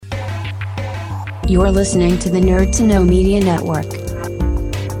You're listening to the Nerd to Know Media Network.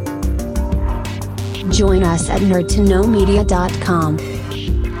 Join us at nerdtoknowmedia.com.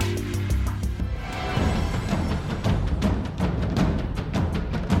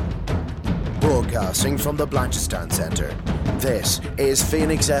 Broadcasting from the Blanchardstown Centre, this is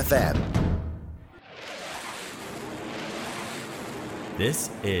Phoenix FM. This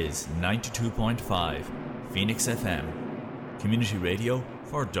is 92.5 Phoenix FM, community radio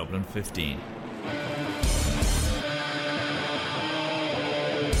for Dublin 15.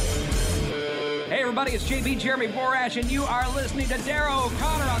 Hey everybody, it's JB Jeremy Borash, and you are listening to Darrow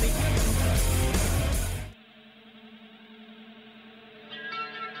O'Connor on the...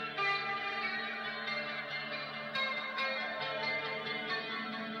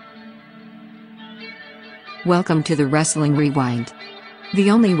 Welcome to the Wrestling Rewind,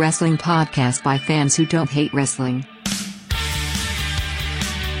 the only wrestling podcast by fans who don't hate wrestling.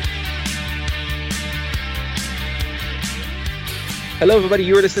 Hello everybody,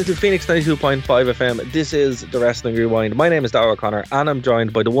 you're listening to Phoenix 92.5 FM. This is the Wrestling Rewind. My name is Darrow O'Connor and I'm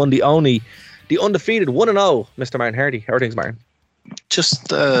joined by the one, the only, the undefeated 1-0, Mr. Martin Hardy. How are things, Martin?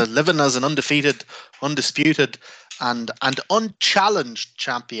 Just living as an undefeated, undisputed and unchallenged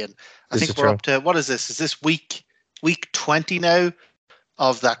champion. I think we're up to, what is this? Is this week 20 now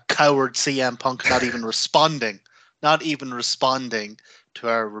of that coward CM Punk not even responding to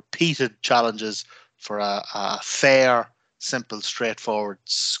our repeated challenges for a fair, simple, straightforward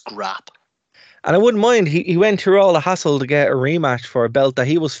scrap. And I wouldn't mind, he went through all the hassle to get a rematch for a belt that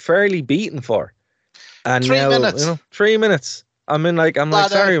he was fairly beaten for. And 3 now, minutes. 3 minutes. I'm like,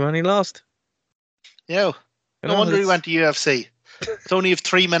 sorry man, he lost. No wonder he went to UFC. It's only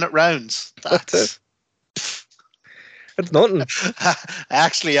 3-minute rounds. That's nothing.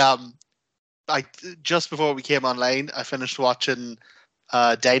 Actually, I just before we came online, I finished watching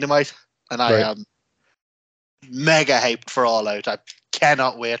Dynamite, and I am mega hyped for All Out. I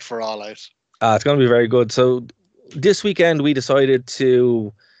cannot wait for All Out. It's going to be very good. So this weekend we decided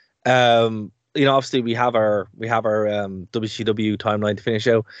to, obviously we have our WCW timeline to finish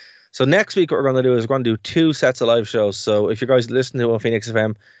out. So next week what we're going to do is we're going to do 2 sets of live shows. So if you guys listen to on Phoenix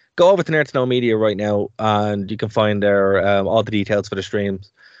FM, go over to Nerd to Know Media right now and you can find there all the details for the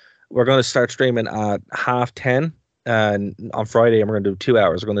streams. We're going to start streaming at 10:30 on Friday, and we're going to do 2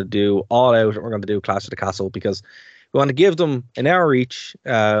 hours. We're going to do All Out and we're going to do Clash of the Castle because we want to give them an hour each.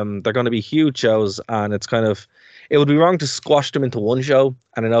 They're going to be huge shows, and it would be wrong to squash them into one show,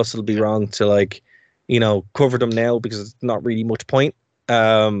 and it also would be wrong to cover them now because it's not really much point.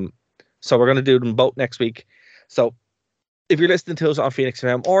 So we're going to do them both next week. So if you're listening to us on Phoenix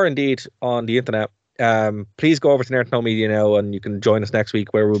FM or indeed on the internet, please go over to Nerd to Know Media now and you can join us next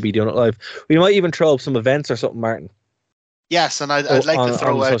week where we'll be doing it live. We might even throw up some events or something, Martin. Yes, and I'd like to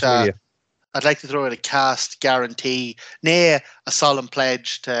throw out a cast guarantee, a solemn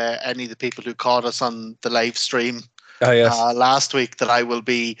pledge to any of the people who caught us on the live stream last week that I will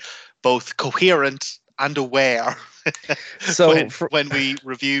be both coherent and aware so when we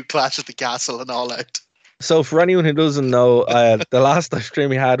review Clash of the Castle and All Out. So for anyone who doesn't know, the last live stream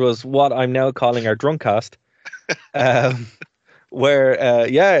we had was what I'm now calling our drunk cast, where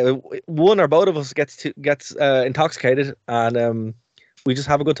one or both of us gets intoxicated and we just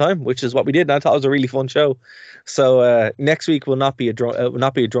have a good time, which is what we did. And I thought it was a really fun show. So next week will not be a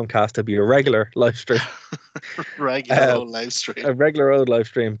drunk cast; it'll be a regular live stream. Old live stream. A regular old live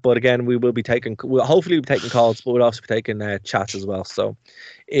stream. But again, we'll hopefully be taking calls, but we'll also be taking chats as well. So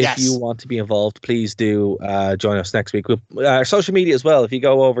if you want to be involved, please do join us next week. Our social media as well. If you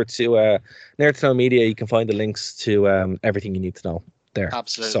go over to Nerd to Know Media, you can find the links to everything you need to know there.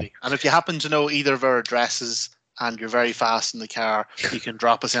 Absolutely. So, and if you happen to know either of our addresses and you're very fast in the car, you can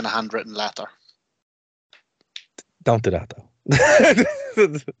drop us in a handwritten letter. Don't do that, though.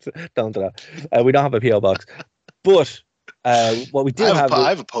 Don't do that. We don't have a P.O. box. But what we do I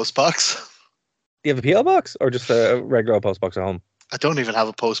have a post box. Do you have a P.O. box or just a regular post box at home? I don't even have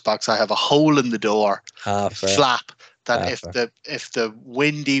a post box. I have a hole in the door, flap, that if the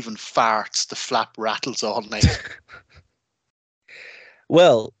wind even farts, the flap rattles all night.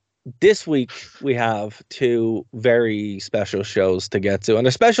 Well, this week we have 2 very special shows to get to, and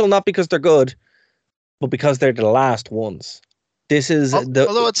they're special not because they're good, but because they're the last ones. This is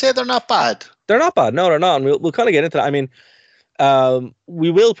although I'd say they're not bad. They're not bad. No, they're not, and we'll kind of get into that. I mean, we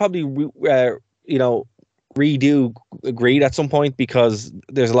will probably redo Greed at some point because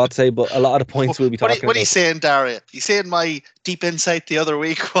there's a lot to say, but a lot of the points we'll be talking about. What are you saying, Daria? You saying my deep insight the other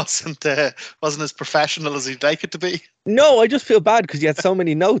week wasn't as professional as you'd like it to be? No, I just feel bad because you had so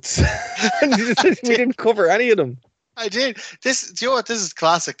many notes and we didn't cover any of them. I did. Do you know what? This is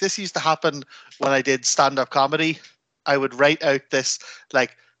classic. This used to happen when I did stand-up comedy. I would write out this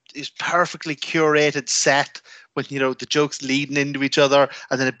perfectly curated set with, the jokes leading into each other,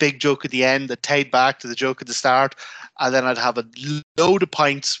 and then a big joke at the end that tied back to the joke at the start. And then I'd have a load of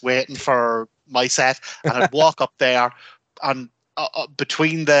pints waiting for my set, and I'd walk up there, and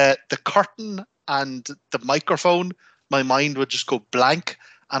between the curtain and the microphone, my mind would just go blank,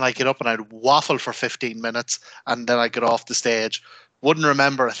 and I'd get up and I'd waffle for 15 minutes, and then I'd get off the stage, wouldn't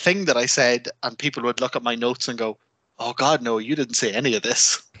remember a thing that I said, and people would look at my notes and go, "Oh God, no, you didn't say any of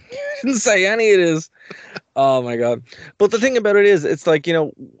this." Didn't say any of this. Oh my God. But the thing about it is, it's like,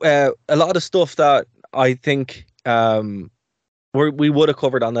 a lot of stuff that I think we would have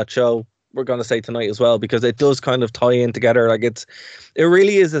covered on that show, we're going to say tonight as well, because it does kind of tie in together. Like it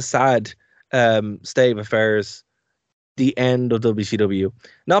really is a sad state of affairs, the end of WCW.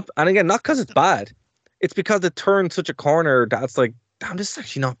 Not because it's bad. It's because it turned such a corner that's like, damn, this is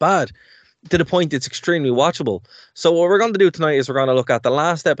actually not bad, to the point it's extremely watchable. So what we're going to do tonight is we're going to look at the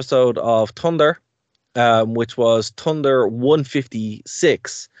last episode of Thunder, which was Thunder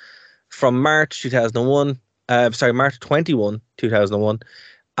 156 from March 2001. March 21, 2001,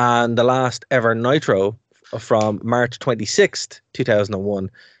 and the last ever Nitro from March 26th, 2001,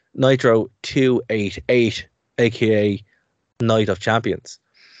 Nitro 288, aka Night of Champions.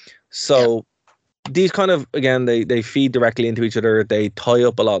 So these kind of, again, they feed directly into each other. They tie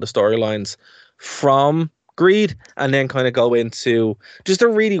up a lot of storylines from Greed, and then kind of go into just a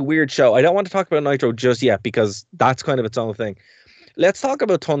really weird show. I don't want to talk about Nitro just yet, because that's kind of its own thing. Let's talk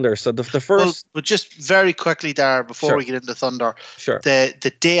about Thunder. So the first, but just very quickly there before we get into Thunder. Sure.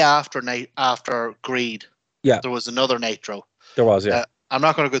 The day after Greed, there was another Nitro. There was, yeah. I'm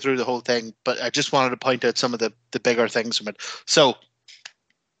not going to go through the whole thing, but I just wanted to point out some of the bigger things from it. So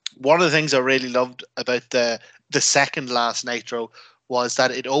one of the things I really loved about the second last Nitro was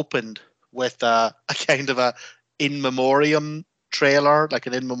that it opened with a kind of a in memoriam trailer, like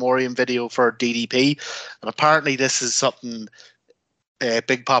an in memoriam video for DDP, and apparently this is something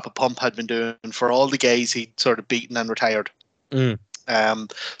Big Papa Pump had been doing for all the guys he'd sort of beaten and retired. So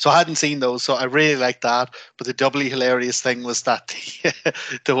I hadn't seen those, so I really liked that. But the doubly hilarious thing was that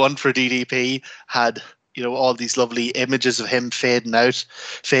the one for DDP had, all these lovely images of him fading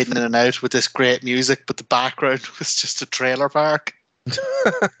in and out with this great music, but the background was just a trailer park.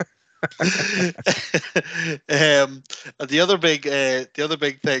 And the other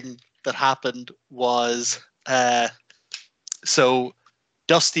big thing that happened was so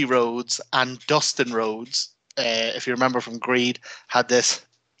Dusty Rhodes and Dustin Rhodes, if you remember from Greed, had this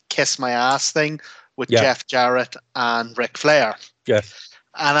kiss my ass thing with Jeff Jarrett and Ric Flair. Yes.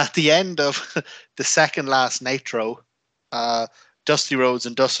 And at the end of the second last Nitro, Dusty Rhodes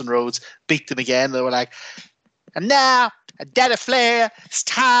and Dustin Rhodes beat them again. They were like, "And now, Daddy Flair, it's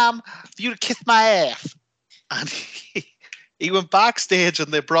time for you to kiss my ass." And he went backstage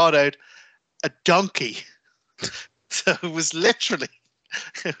and they brought out a donkey. So it was literally,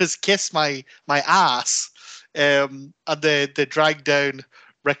 it was kiss my ass. And they dragged down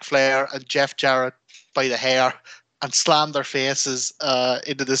Ric Flair and Jeff Jarrett by the hair and slammed their faces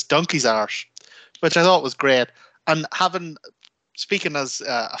into this donkey's arse, which I thought was great. And speaking as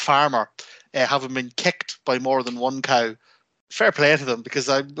a farmer, having been kicked by more than one cow, fair play to them, because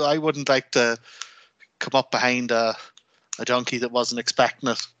I wouldn't like to come up behind a donkey that wasn't expecting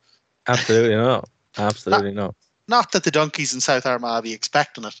it. Absolutely not. Absolutely not. Not that the donkeys in South Armagh be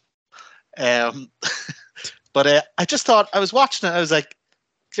expecting it. But I just thought, I was watching it, I was like,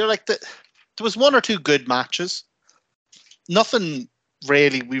 there was one or two good matches. Nothing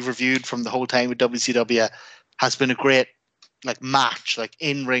really we've reviewed from the whole time with WCW has been a great match,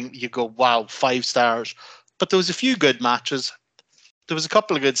 in ring. You go, wow, 5 stars. But there was a few good matches. There was a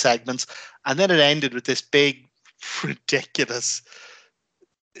couple of good segments, and then it ended with this big, ridiculous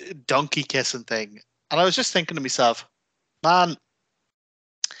donkey kissing thing. And I was just thinking to myself, man,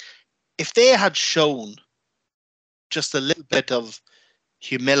 if they had shown just a little bit of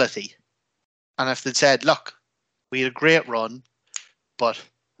humility, and if they'd said, look, we had a great run, but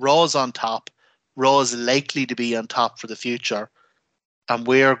Raw's on top, Raw's likely to be on top for the future, and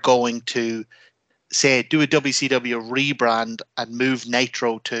we're going to, say, do a WCW rebrand and move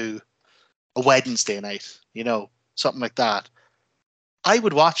Nitro to a Wednesday night, something like that, I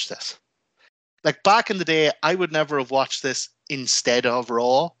would watch this. Back in the day, I would never have watched this instead of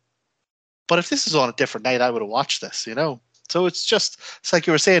Raw. But if this is on a different night, I would have watched this, So it's like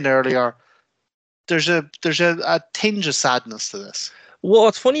you were saying earlier, there's a tinge of sadness to this. Well,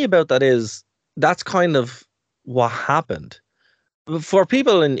 what's funny about that is that's kind of what happened. For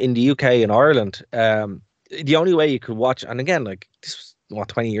people in the UK and Ireland, the only way you could watch, and again, like this was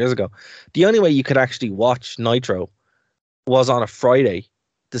 20 years ago, the only way you could actually watch Nitro was on a Friday,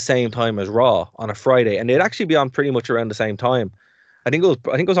 the same time as Raw on a Friday, and it'd actually be on pretty much around the same time. I think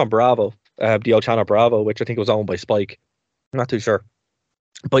it was on Bravo, the old channel Bravo, which I think was owned by Spike. I'm not too sure,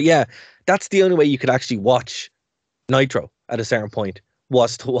 but yeah, that's the only way you could actually watch Nitro at a certain point,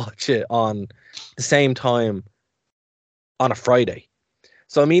 was to watch it on the same time on a Friday.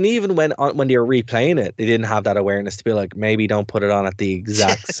 So I mean, even when they were replaying it, they didn't have that awareness to be like, maybe don't put it on at the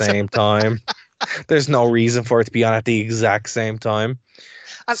exact same time. There's no reason for it to be on at the exact same time.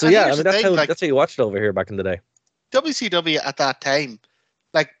 And, so yeah, I mean, that's how you watched it over here back in the day. WCW at that time,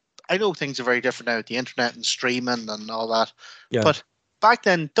 like, I know things are very different now with the internet and streaming and all that. Yeah. But back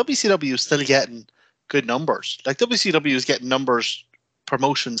then, WCW was still getting good numbers. Like, WCW was getting numbers,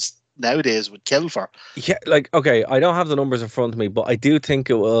 promotions nowadays would kill for. Yeah, like, okay, I don't have the numbers in front of me, but I do think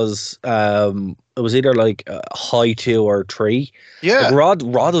it was either like high 2 or 3. Yeah. Like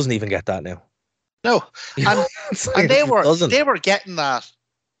Raw doesn't even get that now. No. And, and they were getting that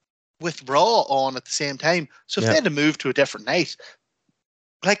with Raw on at the same time. So if they had to move to a different night,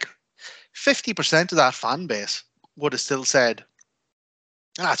 like 50% of that fan base would have still said,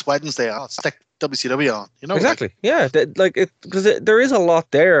 it's Wednesday, I'll stick WCW on, you know? Exactly. Yeah, because there is a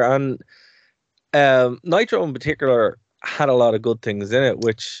lot there, and Nitro in particular had a lot of good things in it,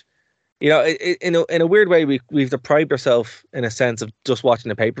 which, you know, in a weird way, we've deprived ourselves in a sense of just watching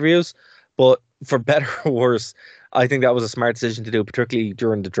the pay-per-views, but for better or worse, I think that was a smart decision to do, particularly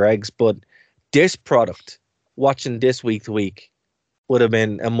during the dregs. But this product, watching this week to week, would have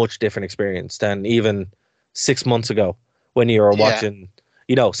been a much different experience than even 6 months ago when you were watching,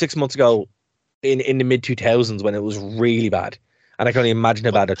 you know, 6 months ago in the mid 2000s when it was really bad. And I can only imagine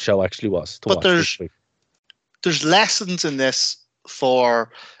how bad that show actually was to watch this week. There's lessons in this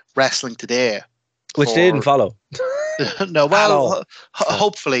for wrestling today. Which they didn't follow. No, well,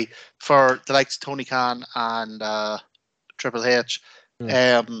 hopefully for the likes of Tony Khan and Triple H.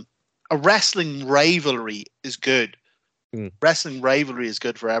 A wrestling rivalry is good. Wrestling rivalry is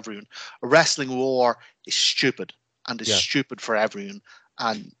good for everyone. A wrestling war is stupid, and is stupid for everyone.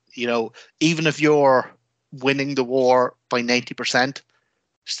 And, you know, even if you're winning the war by 90%,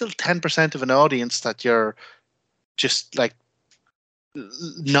 still 10% of an audience that you're just like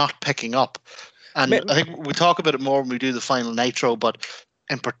not picking up. And I think we talk about it more when we do the final Nitro, but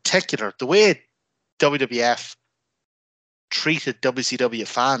in particular, the way WWF treated WCW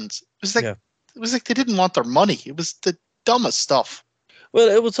fans, it was like they didn't want their money. It was the dumbest stuff. Well,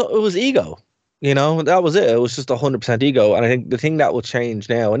 it was ego. You know, that was it. It was just 100% ego. And I think the thing that will change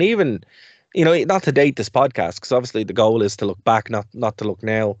now, and even, you know, not to date this podcast, because obviously the goal is to look back, not to look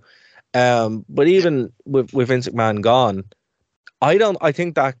now. But even with Vince McMahon gone, I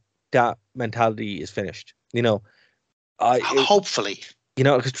think that mentality is finished. You know, hopefully, you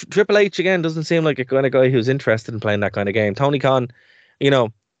know, because Triple H again doesn't seem like a kind of guy who's interested in playing that kind of game. Tony Khan, you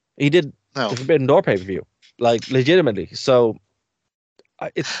know, he did the Forbidden Door pay-per-view, like, legitimately. So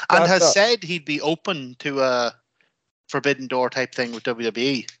said he'd be open to a Forbidden Door type thing with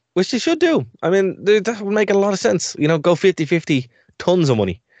WWE, which they should do. I mean, that would make a lot of sense. You know, go 50-50, tons of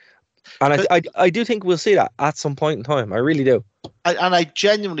money. And I do think we'll see that at some point in time. I really do. I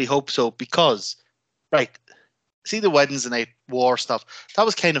genuinely hope so, because, right, see the Wednesday Night War stuff, that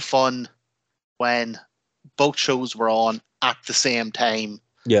was kind of fun when both shows were on at the same time.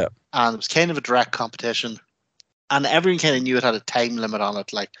 Yeah. And it was kind of a direct competition. And everyone kind of knew it had a time limit on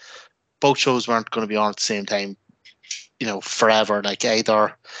it. Like, both shows weren't going to be on at the same time, you know, forever. Like,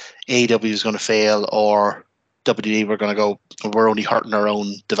 either AEW was going to fail or WWE were going to go, we're only hurting our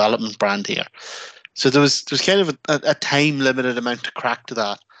own development brand here. So there was kind of a time limited amount of crack to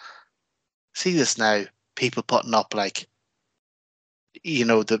that. See this now, people putting up, like, you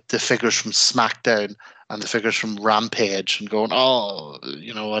know, the figures from SmackDown and the figures from Rampage and going, oh,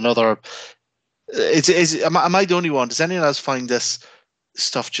 you know, another. Am I the only one? Does anyone else find this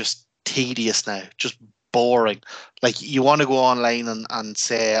stuff just tedious now, just boring? Like, you want to go online and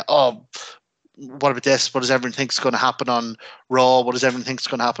say, oh, what about this? What does everyone think is going to happen on Raw? What does everyone think is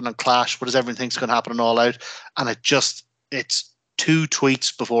going to happen on Clash? What does everyone think is going to happen on All Out? And it's 2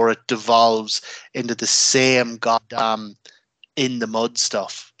 tweets before it devolves into the same goddamn in the mud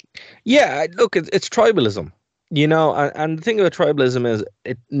stuff. Yeah, look, it's tribalism, you know, and the thing about tribalism is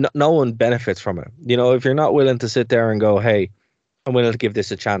no one benefits from it. You know, if you're not willing to sit there and go, hey, I'm willing to give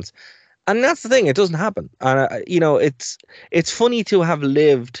this a chance. And that's the thing, it doesn't happen. And, you know, it's funny to have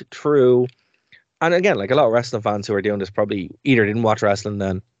lived through. And again, like, a lot of wrestling fans who are doing this probably either didn't watch wrestling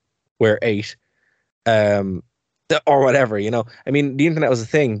then, were 8. or whatever, you know. I mean, the internet was a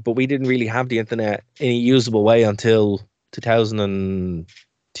thing, but we didn't really have the internet in a usable way until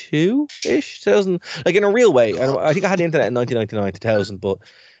 2002-ish, 2000, like in a real way. I think I had the internet in 1999, 2000, but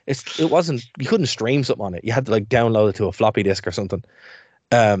it wasn't, you couldn't stream something on it. You had to like download it to a floppy disk or something.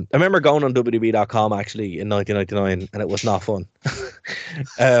 I remember going on WWE.com actually in 1999, and it was not fun.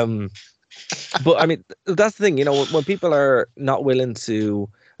 But I mean, that's the thing, you know, when people are not willing to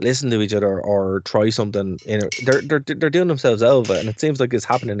listen to each other or try something, you know, they're doing themselves over, and it seems like it's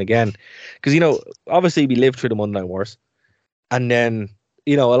happening again. Because, you know, obviously we lived through the Monday Night Wars, and then,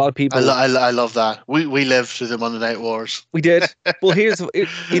 you know, a lot of people. I love that. We lived through the Monday Night Wars. We did. Well,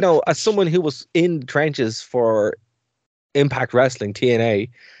 you know, as someone who was in the trenches for Impact Wrestling, TNA,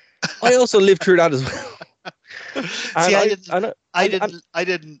 I also lived through that as well. See, I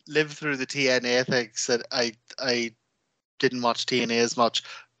didn't live through the TNA things. That I didn't watch TNA as much,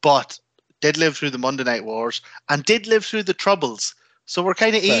 but did live through the Monday Night Wars and did live through the Troubles. So we're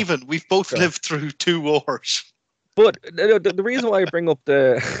kind of even. We've both lived through 2 wars. But the reason why I bring up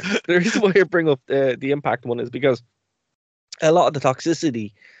the Impact one is because a lot of the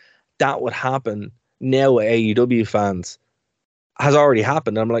toxicity that would happen now with AEW fans has already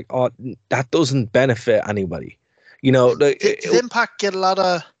happened. I'm like, oh, that doesn't benefit anybody. You know, did Impact get a lot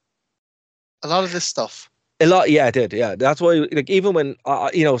of this stuff? A lot, yeah, it did. Yeah, that's why. Like, even when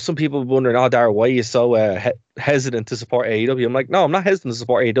you know, some people wondering, "Oh, Dara, why are you so hesitant to support AEW?" I'm like, no, I'm not hesitant to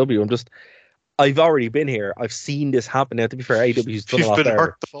support AEW. I've already been here. I've seen this happen. Now, to be fair, AEW's done a lot better. You've been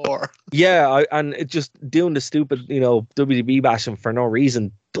hurt before. Yeah, and it just doing the stupid, you know, WWE bashing for no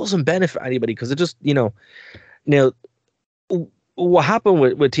reason doesn't benefit anybody, because it just, you know, now what happened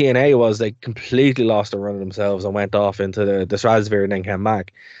with TNA was they completely lost the run of themselves and went off into the stratosphere and then came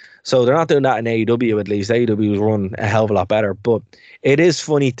back. So they're not doing that in AEW, at least. AEW was run a hell of a lot better. But it is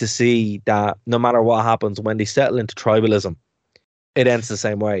funny to see that no matter what happens, when they settle into tribalism, it ends the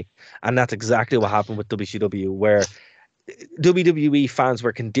same way. And that's exactly what happened with WCW, where WWE fans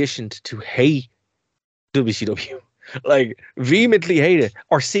were conditioned to hate WCW. Like, vehemently hate it,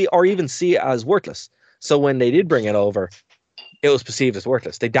 or even see it as worthless. So when they did bring it over, it was perceived as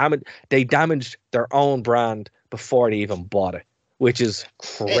worthless. They damaged their own brand before they even bought it, which is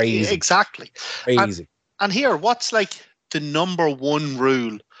crazy. Exactly. Crazy. And here, what's like the number one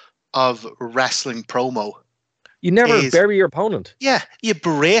rule of wrestling promo? You never bury your opponent. Yeah, you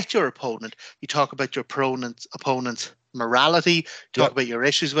berate your opponent. You talk about your opponent's morality. Talk about your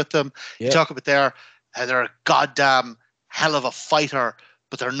issues with them. You talk about they're a goddamn hell of a fighter,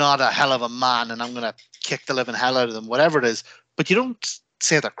 but they're not a hell of a man, and I'm going to kick the living hell out of them, whatever it is. But you don't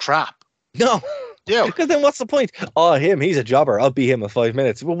say they're crap. No. Yeah. Because then what's the point? Oh, he's a jobber. I'll beat him in 5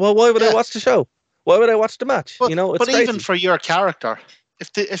 minutes. Well, why would I watch the show? Why would I watch the match? But, you know, it's even for your character,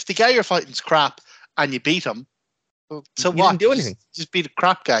 if the guy you're fighting's crap and you beat him, so you didn't do anything. Just beat a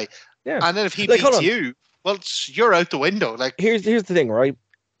crap guy. Yeah. And then if he beats you, well, you're out the window. Like, here's the thing, right?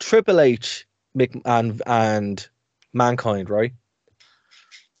 Triple H, and Mankind, right?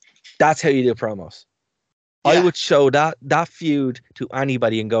 That's how you do promos. Yeah. I would show that feud to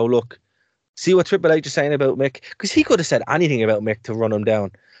anybody and go, look, see what Triple H is saying about Mick? Because he could have said anything about Mick to run him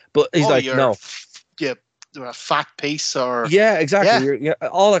down. But he's like, no. You're a fat piece or... Yeah, exactly. Yeah.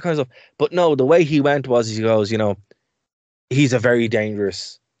 All that kind of stuff. But no, the way he went was, he goes, you know, he's a very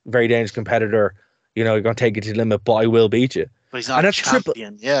dangerous competitor. You know, you're going to take it to the limit, but I will beat you. But he's not a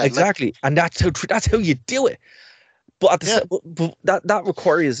champion. Yeah, exactly. And that's how you do it. But that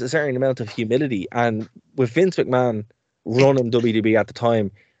requires a certain amount of humility. And with Vince McMahon running WWE at the time,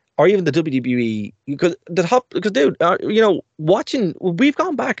 or even the WWE, because dude, you know, we've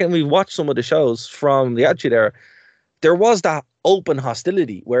gone back and we've watched some of the shows from the Attitude Era. There was that open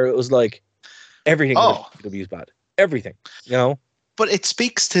hostility where it was like everything WWE is bad, everything, you know. But it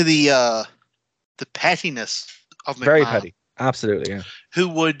speaks to the pettiness of McMahon. Very petty, absolutely, yeah. Who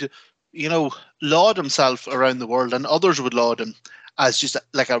would, you know, laud himself around the world, and others would laud him as just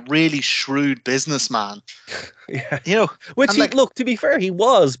like a really shrewd businessman. Yeah. You know, which look, to be fair, he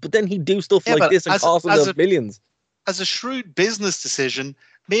was, but then he'd do stuff like this and cost him millions. As a shrewd business decision,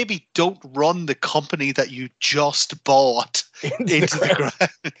 maybe don't run the company that you just bought into the ground.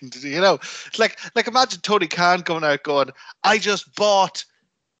 You know, like imagine Tony Khan going out going, I just bought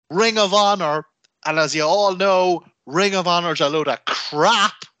Ring of Honor, and as you all know, Ring of Honor's a load of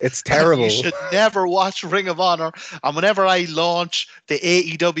crap. It's terrible. You should never watch Ring of Honor. And whenever I launch the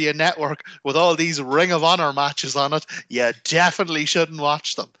AEW network with all these Ring of Honor matches on it, you definitely shouldn't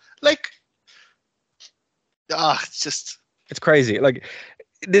watch them. Like, it's crazy. Like,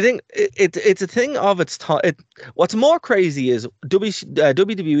 the thing, it's a thing of its time. What's more crazy is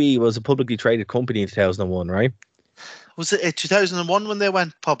WWE was a publicly traded company in 2001, right? Was it 2001 when they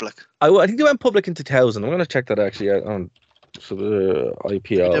went public? I think they went public in 2000. I'm going to check that actually on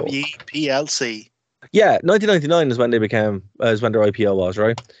IPO. PLC. Yeah, 1999 is when they became is when their IPO was,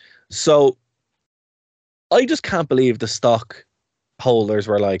 right? So I just can't believe the stock holders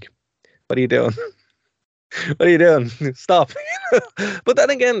were like, "What are you doing? What are you doing? Stop!" But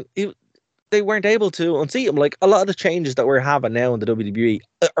then again, they weren't able to unseat him. Like a lot of the changes that we're having now in the WWE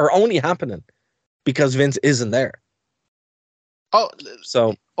are only happening because Vince isn't there. Oh,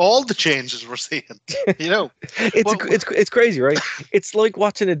 so all the changes we're seeing, it's crazy, right? It's like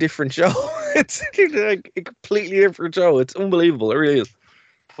watching a different show. It's like a completely different show. It's unbelievable. It really is.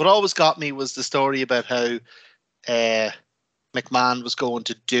 What always got me was the story about how McMahon was going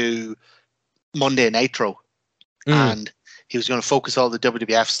to do Monday Nitro, and he was going to focus all the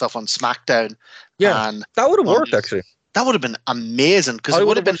WWF stuff on SmackDown. Yeah, and that would have worked actually. That would have been amazing because it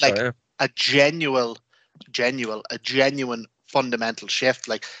would have been like a genuine fundamental shift.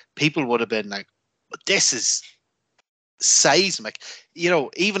 Like people would have been like, "This is seismic."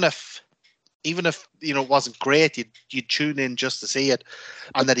 Even if it wasn't great, you'd tune in just to see it.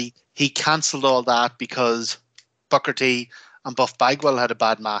 And that he cancelled all that because Booker T and Buff Bagwell had a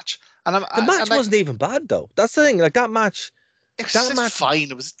bad match. And the match wasn't even bad though. That's the thing. Like that match, was fine.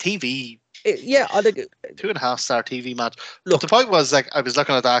 It was TV. I think 2.5-star TV match. Look, but the point was like I was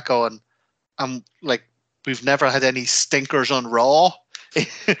looking at that going, I'm like, we've never had any stinkers on Raw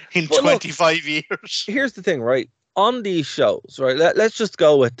in 25 years. Here's the thing, right? On these shows, right? Let's just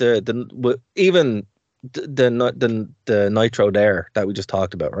go with the Nitro there that we just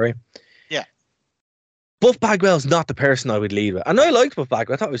talked about, right? Yeah. Buff Bagwell's not the person I would lead with, and I liked Buff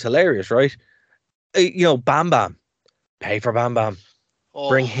Bagwell. I thought it was hilarious, right? Bam Bam, pay for Bam Bam,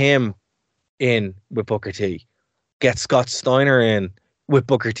 bring him in with Booker T, get Scott Steiner in with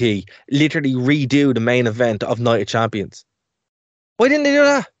Booker T, literally redo the main event of Night of Champions. Why didn't they do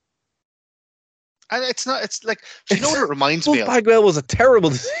that? And it's like, do you know what it reminds me of? Bagwell was a terrible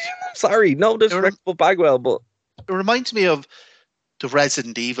decision. Sorry, no disrespect for Bagwell, but it reminds me of the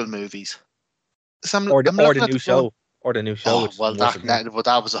Resident Evil movies. Or the new show. Oh, well,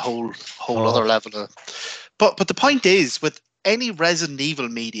 that was a whole other level. But the point is, with any Resident Evil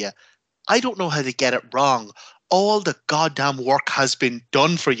media, I don't know how to get it wrong. All the goddamn work has been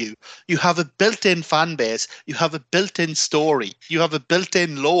done for you. You have a built-in fan base. You have a built-in story. You have a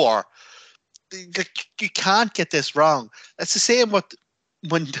built-in lore. You can't get this wrong. That's the same when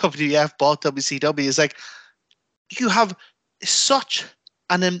WWF bought WCW. It's like you have such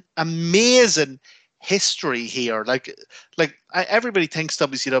an amazing history here. Like everybody thinks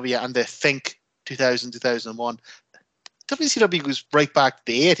WCW and they think 2000, 2001. WCW goes right back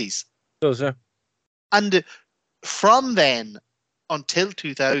to the 80s. Does, yeah. And from then until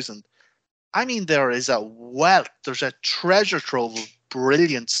 2000, I mean, there's a treasure trove of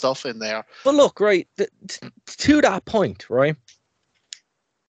brilliant stuff in there. But look, right, to that point, right,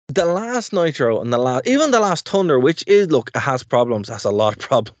 the last Nitro and the last Thunder, which is, look, it has problems, has a lot of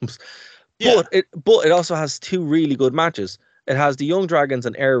problems, but it also has two really good matches. It has the Young Dragons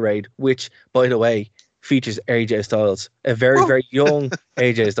and Air Raid, which, by the way, features AJ Styles, a very, very young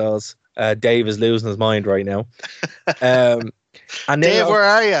AJ Styles. Dave is losing his mind right now. And Dave, where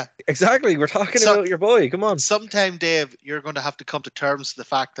are you? Exactly, we're talking about your boy. Come on. Sometime, Dave, you're going to have to come to terms with the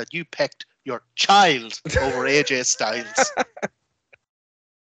fact that you picked your child over AJ Styles.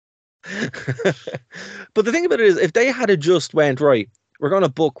 But the thing about it is, if they had just went, right, we're going to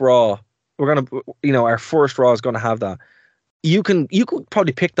book Raw, we're going to, our first Raw is going to have that. You could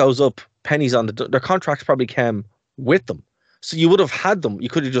probably pick those up pennies on their contracts probably came with them. So you would have had them. You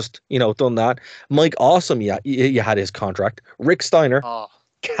could have just, done that. Mike Awesome, you had his contract. Rick Steiner,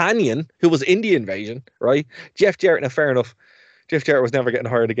 Canyon, who was in the Invasion, right? Jeff Jarrett, now fair enough. Jeff Jarrett was never getting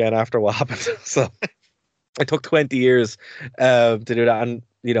hired again after what happened. So it took 20 years to do that. And,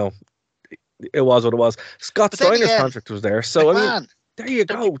 it was what it was. Scott Steiner's contract was there. So, McMahon, there you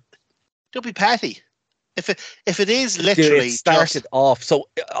go. Don't be petty. If it is literally it started off. So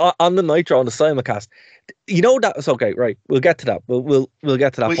on the Nitro, on the simulcast, that's okay, right? We'll get to that. We'll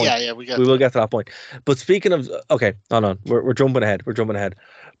get to that point. Yeah, we will get to that point. But speaking of, okay, hold on, we're jumping ahead.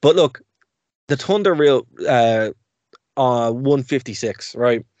 But look, the Thunder Reel 156,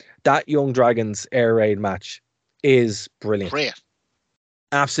 right? That Young Dragons Air Raid match is brilliant. Great.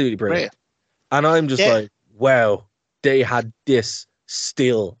 Absolutely brilliant. Great. And I'm just like, wow, they had this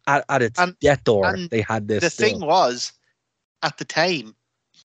still at its death door. They had this. The thing was, at the time,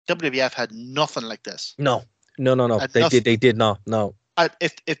 WWF had nothing like this. No. They did not. No.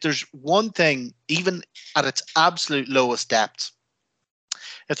 If there's one thing, even at its absolute lowest depths,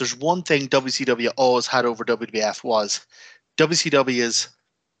 if there's one thing WCW always had over WWF was WCW's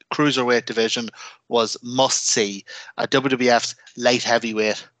cruiserweight division was must see. WWF's light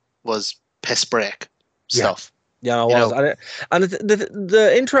heavyweight was piss break stuff. Yeah, it was. And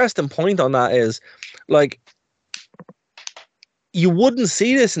the interesting point on that is, like, you wouldn't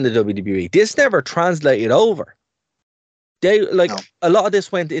see this in the WWE. This never translated over. A lot of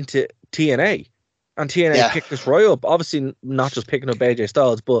this went into TNA, and TNA picked this right up. Obviously, not just picking up AJ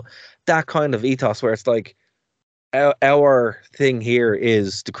Styles, but that kind of ethos where it's like, our thing here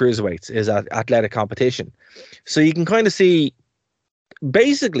is the cruiserweights, is athletic competition. So you can kind of see,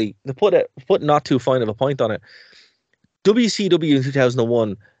 basically, to put not too fine of a point on it, WCW in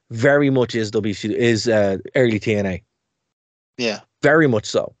 2001 very much is early TNA. Yeah, very much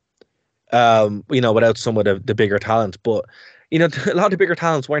so. Without some of the bigger talents, but a lot of the bigger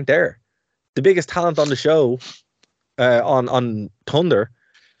talents weren't there. The biggest talent on the show, on Thunder,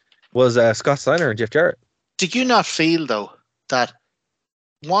 was Scott Steiner and Jeff Jarrett. Did you not feel though that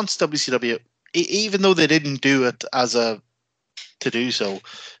once WCW, even though they didn't do it to do so,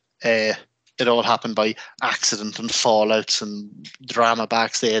 it all happened by accident and fallouts and drama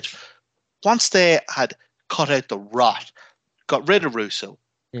backstage. Once they had cut out the rot, got rid of Russo,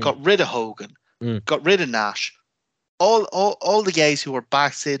 got rid of Hogan, got rid of Nash, all the guys who were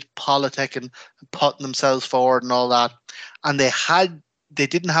backstage politicking and putting themselves forward and all that, and they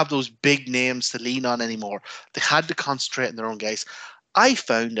didn't have those big names to lean on anymore. They had to concentrate on their own guys. I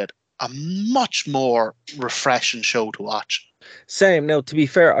found it a much more refreshing show to watch. Same. Now, to be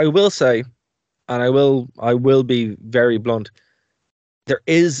fair, I will say, and I will be very blunt, there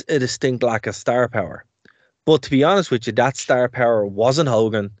is a distinct lack of star power. But to be honest with you, that star power wasn't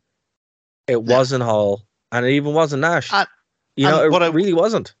Hogan, it wasn't Hall, and it even wasn't Nash. It really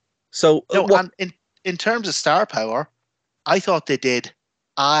wasn't. So, and in terms of star power, I thought they did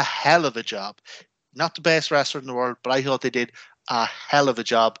a hell of a job. Not the best wrestler in the world, but I thought they did a hell of a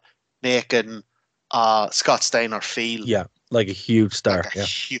job making Scott Steiner feel like a huge star.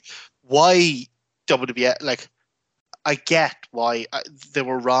 Why WWF? Like, I get why they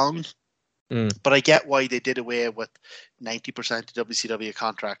were wrong, but I get why they did away with 90% of WCW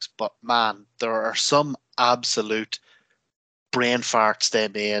contracts. But man, there are some absolute brain farts they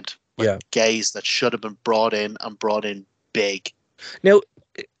made with guys that should have been brought in big. Now,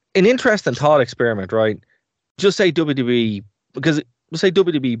 an interesting thought experiment, right? Just say WWE, because let's say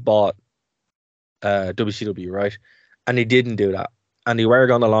WWE bought WCW, right? And they didn't do that. And they were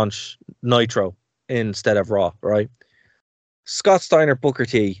going to launch Nitro instead of Raw, right? Scott Steiner, Booker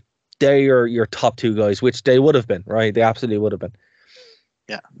T, they are your top two guys, which they would have been, right? They absolutely would have been.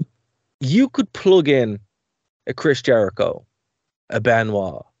 Yeah. You could plug in a Chris Jericho, a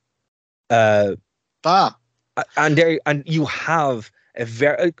Benoit, and you have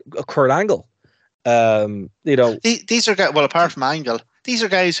a Kurt Angle. These are guys. Well, apart from Angle, these are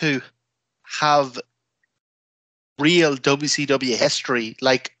guys who have real WCW history,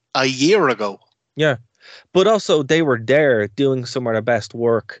 like a year ago. Yeah, but also they were there doing some of their best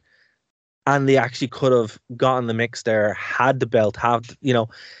work, and they actually could have gotten the mix there, had the belt,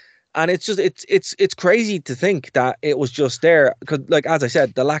 and it's just it's crazy to think that it was just there because, like as I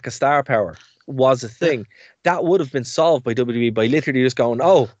said, the lack of star power was a thing that would have been solved by WWE by literally just going,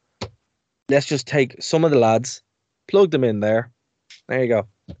 oh, let's just take some of the lads, plug them in there. There you go.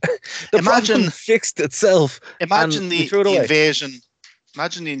 Imagine fixed itself. Imagine the invasion.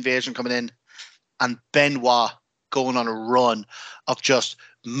 Imagine the invasion coming in, and Benoit going on a run of just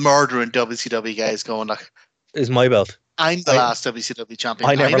murdering WCW guys, going like, "Is my belt? I'm the last WCW champion.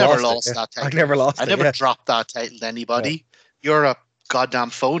 I never lost that title. I never lost. I never dropped that title to anybody. Yeah. You're a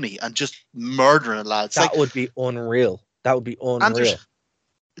goddamn phony," and just murdering lads. That would be unreal. That would be unreal. And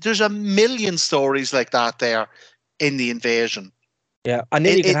there's a million stories like that there in the invasion. Yeah, and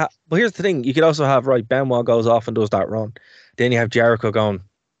then you can have. But here's the thing: you could also have Benoit goes off and does that run. Then you have Jericho going,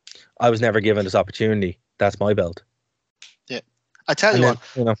 "I was never given this opportunity. That's my belt." Yeah, I tell you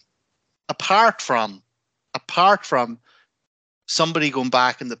what. Apart from somebody going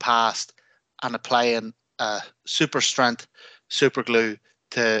back in the past and applying super strength super glue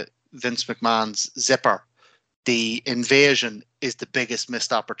to Vince McMahon's zipper, the invasion is the biggest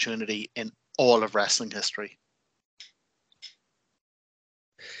missed opportunity in all of wrestling history.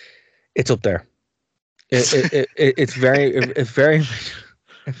 It's up there. It very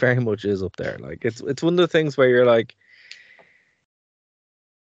much is up there. Like it's one of the things where you're like,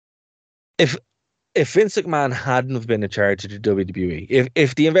 if Vince McMahon hadn't have been in charge of the WWE,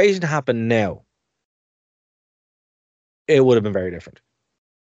 if the invasion happened now, it would have been very different.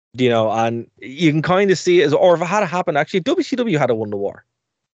 And you can kind of see it as, or if it had happened, actually, WCW had won the war.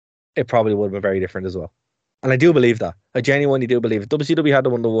 it probably would have been very different as well. And I do believe that. I genuinely do believe it. WCW had to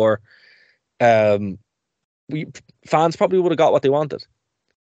win the war. Fans probably would have got what they wanted.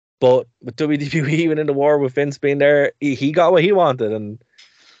 But with WWE even in the war with Vince being there, he got what he wanted, and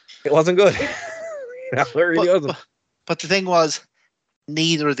it wasn't good. It really wasn't. But the thing was,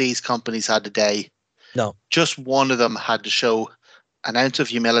 neither of these companies had a day. No. Just one of them had to show an ounce of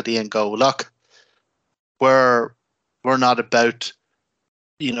humility and go, look, we're not about,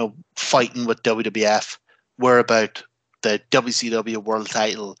 fighting with WWF. We're about the WCW world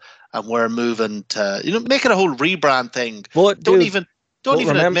title, and we're moving to, make it a whole rebrand thing. But don't even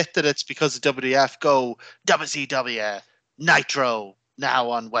admit that it's because of WWF. Go WCW Nitro now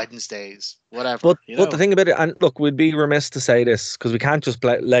on Wednesdays, whatever. But the thing about it, and look, we'd be remiss to say this because we can't just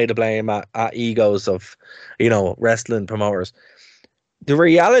lay the blame at egos of, wrestling promoters. The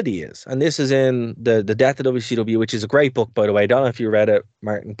reality is, and this is in the Death of WCW, which is a great book, by the way. I don't know if you read it,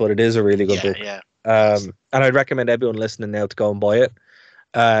 Martin, but it is a really good book. Yeah. And I'd recommend everyone listening now to go and buy it.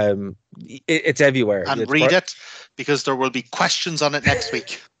 It's everywhere. And read it, because there will be questions on it next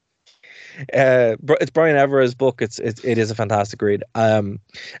week. It's Brian Evera's book. It is a fantastic read. And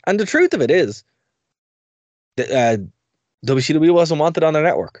the truth of it is that WCW wasn't wanted on their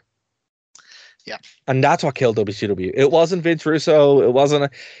network. Yeah. And that's what killed WCW. It wasn't Vince Russo. It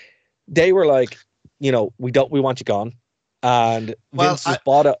wasn't. They were like, we want you gone. And Vince just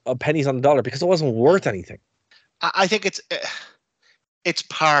bought a pennies on the dollar because it wasn't worth anything. I think it's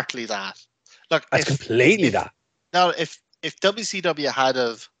partly that. Look, it's completely that. Now, if WCW had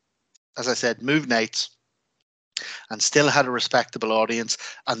of, as I said, moved nights and still had a respectable audience,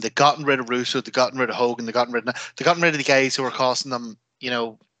 and they'd gotten rid of Russo, they'd gotten rid of Hogan, they'd gotten rid of the guys who were costing them,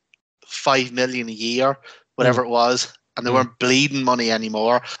 $5 million a year, whatever it was, and they weren't bleeding money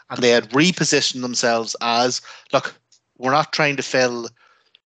anymore, and they had repositioned themselves as, look, we're not trying to fill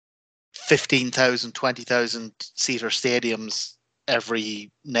 15,000, 20,000 seater stadiums every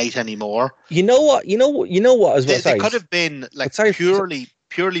night anymore. You know what? As well, they could have been like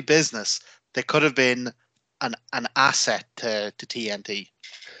purely business. They could have been an asset to TNT.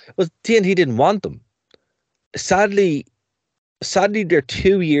 Well, TNT didn't want them. Sadly, they're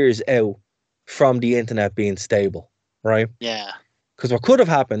 2 years out from the internet being stable, right? Yeah. Because what could have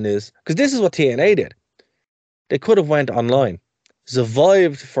happened is, because this is what TNA did. They could have went online,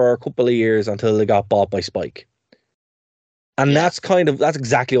 survived for a couple of years until they got bought by Spike. And that's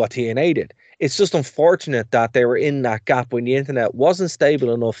exactly what TNA did. It's just unfortunate that they were in that gap when the internet wasn't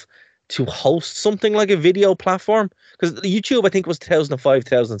stable enough to host something like a video platform. Because YouTube, I think, was 2005,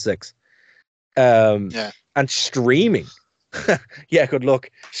 2006. And streaming. Good luck.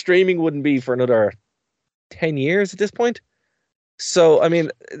 Streaming wouldn't be for another 10 years at this point. So, I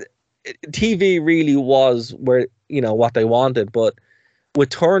mean, TV really was where, what they wanted. But with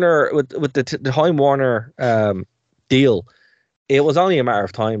Turner, with the Time Warner deal, it was only a matter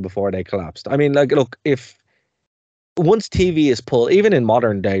of time before they collapsed. I mean, look, if once TV is pulled, even in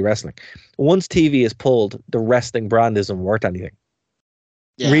modern day wrestling, once TV is pulled, the wrestling brand isn't worth anything.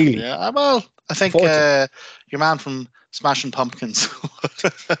 Yeah, really? Yeah. Well, I think your man from Smashing Pumpkins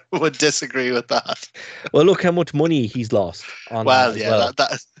would disagree with that. Well, look how much money he's lost. There's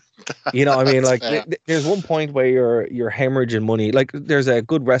one point where you're hemorrhaging money. Like, there's a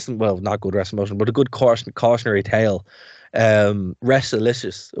good wrestling, well, not good wrestling motion, but a good cautionary tale.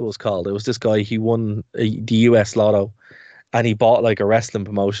 Wrestlelicious, it was called. It was this guy, he won the US Lotto, and he bought like a wrestling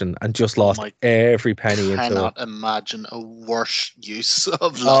promotion and just lost every penny into it. I cannot imagine a worse use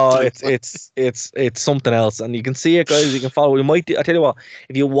of lotto. It's something else, and you can see it, guys. You can follow. I tell you what,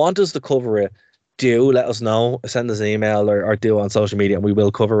 if you want us to cover it, do let us know. Send us an email or do it on social media, and we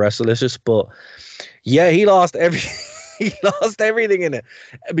will cover Wrestlelicious. But yeah, he lost everything. He lost everything in it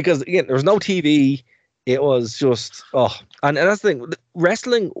because, again, there was no TV. It was just and that's the thing.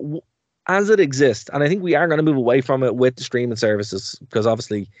 Wrestling as it exists, and I think we are going to move away from it with the streaming services because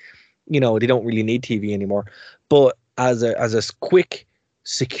obviously, they don't really need TV anymore. But as a quick,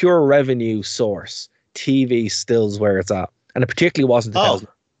 secure revenue source, TV still's where it's at, and it particularly wasn't 2000.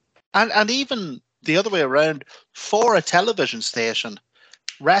 And even the other way around, for a television station,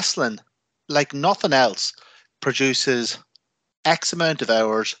 wrestling, like nothing else, produces X amount of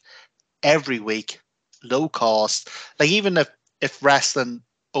hours every week, low cost. Like, even if wrestling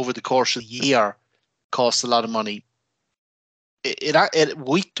over the course of the year costs a lot of money, it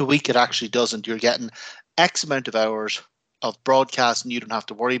week to week it actually doesn't. You're getting X amount of hours of broadcast, and you don't have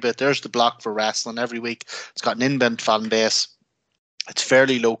to worry about it. There's the block for wrestling every week. It's got an inbuilt fan base. It's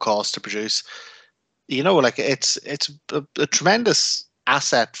fairly low cost to produce. It's a tremendous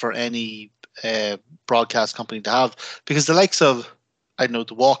asset for any broadcast company to have, because the likes of, I don't know,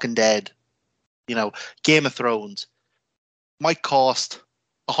 The Walking Dead, you know, Game of Thrones, might cost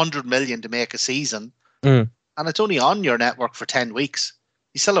 100 million to make a season, and it's only on your network for 10 weeks.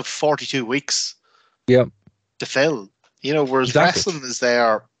 You still have 42 weeks to fill, you know, whereas wrestling is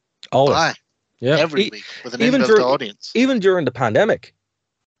there every week with an inbuilt audience. Even during the pandemic,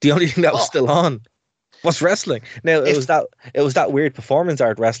 the only thing that was still on was wrestling. Now, it was that weird performance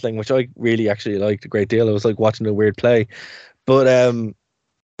art wrestling, which I really actually liked a great deal. It was like watching a weird play. But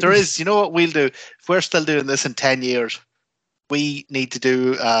there is, you know what we'll do? If we're still doing this in 10 years, we need to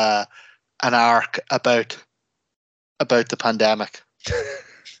do an arc about the pandemic.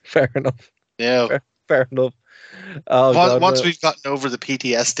 Fair enough. Yeah. Fair enough. Once we've gotten over the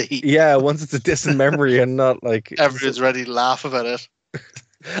PTSD. Yeah, once it's a distant memory and not like... Everyone's ready to laugh about it.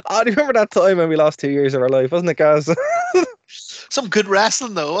 Oh, do you remember that time when we lost 2 years of our life, wasn't it, guys? Some good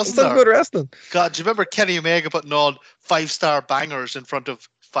wrestling, though, wasn't there? Some good wrestling. God, do you remember Kenny Omega putting on 5-star bangers in front of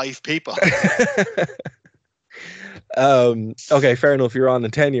 5 people? Okay, fair enough. You're on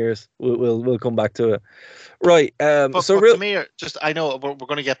in 10 years. We'll come back to it. Right. But to me, I know we're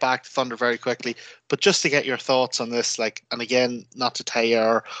going to get back to Thunder very quickly, but just to get your thoughts on this, like, and again, not to tie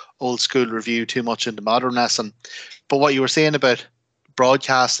our old school review too much into modern wrestling, but what you were saying about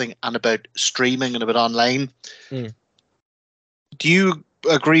broadcasting and about streaming and about online, do you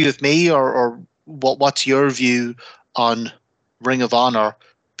agree with me, or what's your view on Ring of Honor?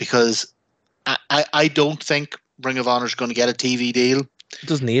 Because I don't think Ring of Honor is going to get a TV deal. It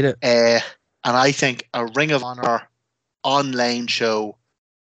doesn't need it. And I think a Ring of Honor online show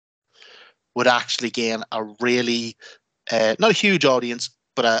would actually gain a really, not a huge audience,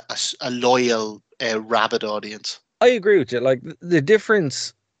 but a loyal, rabid audience. I agree with you. Like, the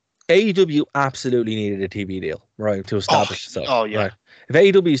difference, AEW absolutely needed a TV deal, right, to establish itself. Oh, yeah. Right? If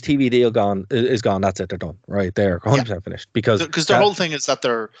AEW's TV deal is gone, that's it. They're done. Right, they're 100% finished because their whole thing is that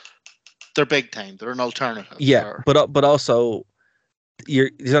they're big time. They're an alternative. Yeah, but also,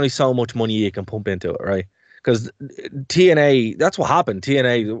 there's only so much money you can pump into it, right? Because TNA, that's what happened.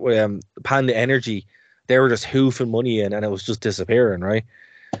 TNA, Panda Energy, they were just hoofing money in, and it was just disappearing, right?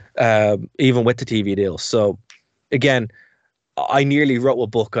 Even with the TV deal. So, again, I nearly wrote a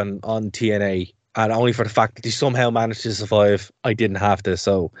book on TNA, and only for the fact that they somehow managed to survive, I didn't have to.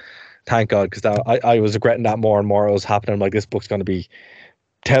 So, thank God, because I was regretting that more and more. It was happening. Like, this book's going to be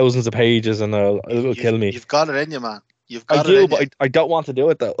thousands of pages, and it'll kill me. You've got it in you, man. I do, but I don't want to do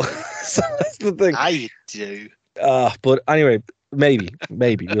it, though. So that's the thing. I do. But anyway, maybe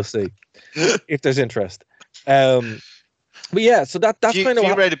we'll see if there's interest. But yeah, so that's kind of. If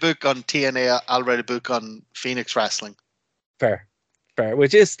you write a book on TNA, I'll write a book on Phoenix Wrestling. Fair.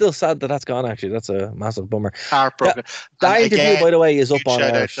 Which is still sad that that's gone. Actually, that's a massive bummer. Heartbroken. That interview, by the way, is up on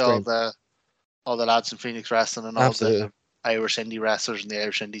our stream. All the lads in Phoenix Wrestling and all the Irish indie wrestlers in the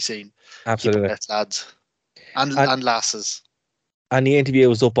Irish indie scene. Absolutely, that's lads. And lasses. And the interview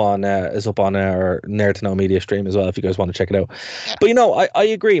is up on our Nerd to Know Media stream as well, if you guys want to check it out. Yeah. But I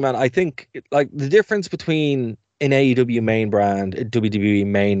agree, man. I think like the difference between an AEW main brand, a WWE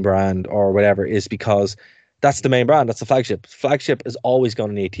main brand, or whatever is because that's the main brand, that's the flagship. Flagship is always going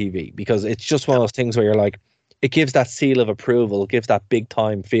to need TV because it's just one of those things where you're like, it gives that seal of approval, it gives that big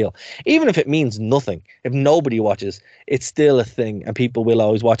time feel. Even if it means nothing, if nobody watches, it's still a thing and people will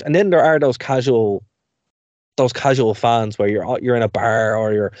always watch. And then there are those casual fans where you're in a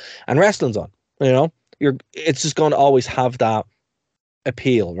bar and wrestling's on, it's just going to always have that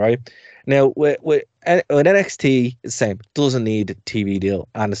appeal, right? Now with NXT, it's the same, doesn't need a TV deal,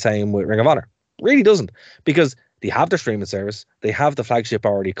 and the same with Ring of Honor, really doesn't, because they have their streaming service, they have the flagship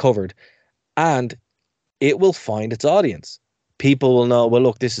already covered, and it will find its audience. People will know, well,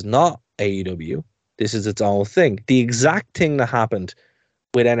 look, this is not AEW, this is its own thing. The exact thing that happened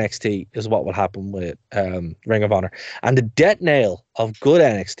with NXT is what will happen with Ring of Honor. And the death nail of good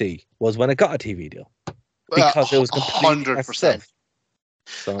NXT was when it got a TV deal. Because it was completely 100%.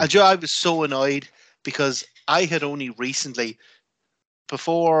 So. I was so annoyed because I had only recently,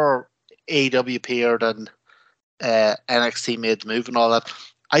 before AEW appeared and NXT made the move and all that,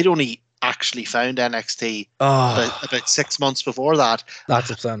 I'd only actually found NXT about 6 months before that. That's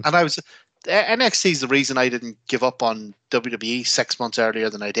upsetting. And I was... NXT is the reason I didn't give up on WWE 6 months earlier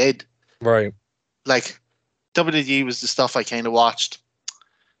than I did. Right. Like, WWE was the stuff I kind of watched,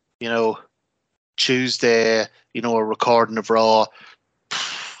 Tuesday, a recording of Raw,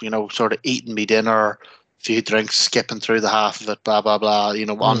 sort of eating me dinner, a few drinks, skipping through the half of it, blah, blah, blah,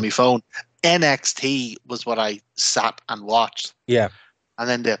 on my phone. NXT was what I sat and watched. Yeah. And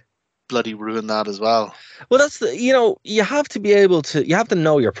then they bloody ruined that as well. Well, that's you have to be able to, you have to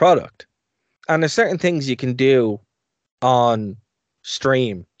know your product. And there's certain things you can do on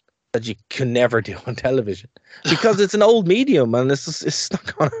stream that you can never do on television because it's an old medium and it's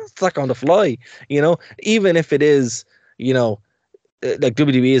not going to fly. You know, even if it is, you know, like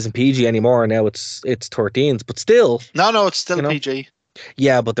WWE isn't PG anymore now, it's 13s, but still. No, it's still PG.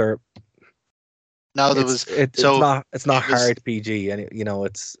 Yeah, but they're. No, there was. It's not hard PG, and you know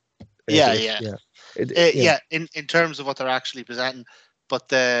it's. Yeah. In terms of what they're actually presenting,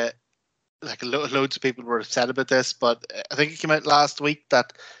 but loads of people were upset about this, but I think it came out last week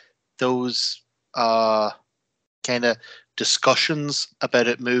that those kind of discussions about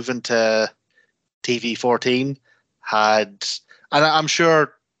it moving to TV 14 had, and I'm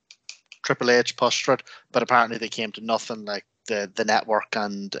sure Triple H pushed for it, but apparently they came to nothing. Like the network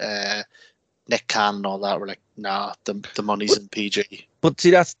and Nick Khan and all that were like, nah, the money's in PG. But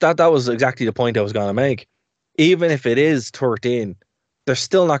see, that was exactly the point I was going to make. Even if it is 13, they're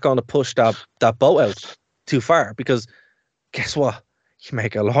still not going to push that boat out too far, because guess what? You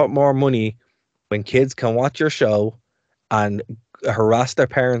make a lot more money when kids can watch your show and harass their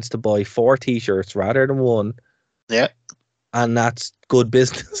parents to buy 4 t-shirts rather than 1. Yeah. And that's good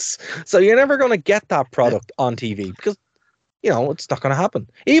business. So you're never going to get that product on TV because, you know, it's not going to happen.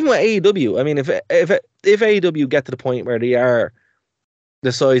 Even with AEW, I mean, if AEW get to the point where they are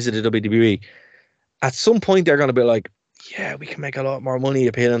the size of the WWE, at some point they're going to be like, yeah, we can make a lot more money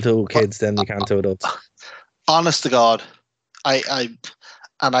appealing to kids than we can to adults. Honest to God, I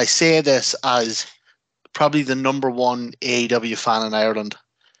say this as probably the number one AEW fan in Ireland.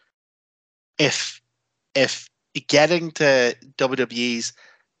 If getting to WWE's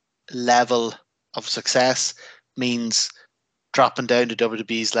level of success means dropping down to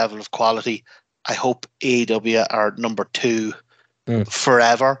WWE's level of quality, I hope AEW are number 2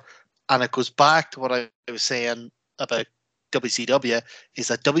 forever. And it goes back to what I was saying about WCW, is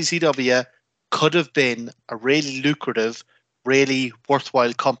that WCW could have been a really lucrative, really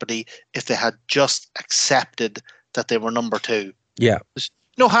worthwhile company if they had just accepted that they were number 2. Yeah. There's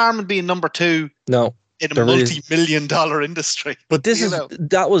no harm in being number 2. No. In a multi-million-dollar industry. But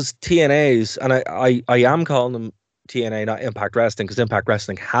that was TNA's, and I am calling them TNA, not Impact Wrestling, because Impact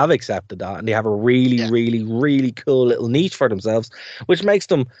Wrestling have accepted that, and they have a really, really, really cool little niche for themselves, which makes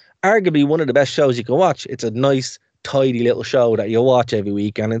them arguably one of the best shows you can watch. It's a nice, tidy little show that you watch every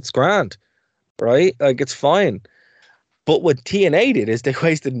week, and it's grand, right? Like, it's fine. But what TNA did is they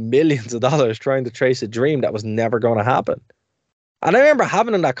wasted millions of dollars trying to trace a dream that was never going to happen. And I remember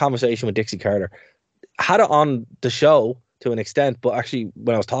having that conversation with Dixie Carter. Had it on the show to an extent, but actually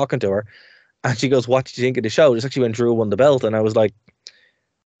when I was talking to her, and she goes, "What did you think of the show?" Just actually when Drew won the belt, and I was like,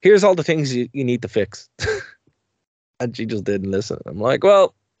 "Here's all the things you need to fix," and she just didn't listen. I'm like,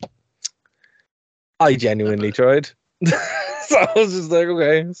 "Well, I genuinely tried," so I was just like,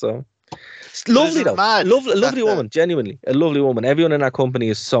 "Okay." So it's lovely though, lovely woman, genuinely a lovely woman. Everyone in that company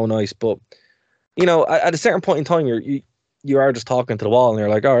is so nice, but you know, at a certain point in time, you are just talking to the wall, and you're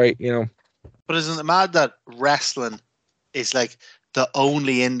like, "All right, you know." But isn't it mad that wrestling is like the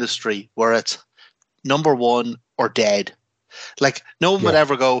only industry where it's number 1 or dead? Like, no one would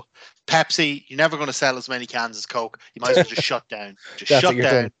ever go, Pepsi, you're never going to sell as many cans as Coke. You might as well just shut down. Shut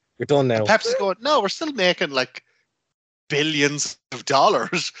down. You're done now. And Pepsi's going, no, we're still making like billions of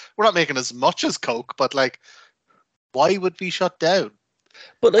dollars. We're not making as much as Coke, but like, why would we shut down?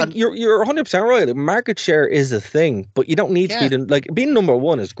 But like, you're 100% right. Market share is a thing, but you don't need to be being number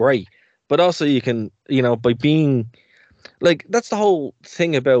 1 is great. But also you can, you know, by being like, that's the whole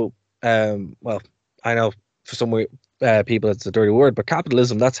thing about, well, I know for some people it's a dirty word, but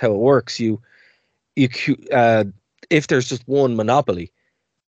capitalism, that's how it works. If there's just one monopoly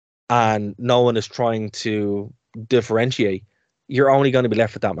and no one is trying to differentiate, you're only going to be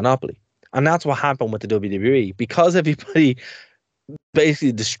left with that monopoly. And that's what happened with the WWE, because everybody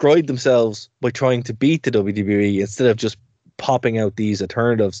basically destroyed themselves by trying to beat the WWE instead of just popping out these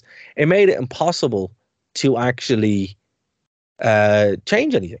alternatives. It made it impossible to actually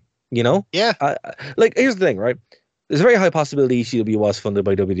change anything, you know? Yeah. Like, here's the thing, right? There's a very high possibility ECW was funded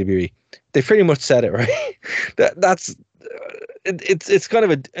by WWE. They pretty much said it, right? That's it's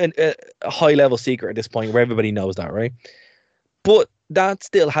kind of a high level secret at this point where everybody knows that, right? But that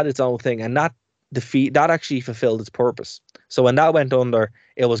still had its own thing, and that actually fulfilled its purpose. So when that went under,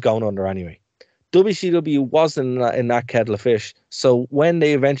 it was going under anyway. WCW wasn't in that kettle of fish. So when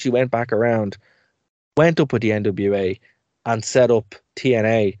they eventually went back around, went up with the NWA and set up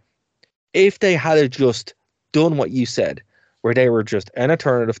TNA, if they had just done what you said, where they were just an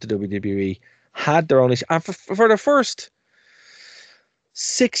alternative to WWE, had their own issue, and for the first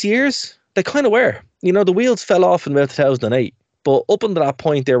 6 years, they kind of were. You know, the wheels fell off in about 2008. But up until that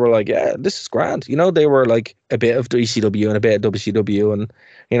point, they were like, yeah, this is grand. You know, they were like a bit of ECW and a bit of WCW. And,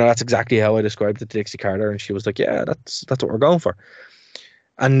 you know, that's exactly how I described it to Dixie Carter. And she was like, yeah, that's what we're going for.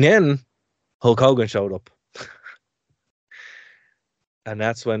 And then Hulk Hogan showed up. And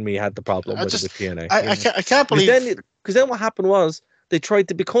that's when we had the problem with TNA. I can't believe... Because then what happened was they tried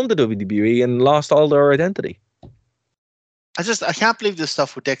to become the WWE and lost all their identity. I can't believe this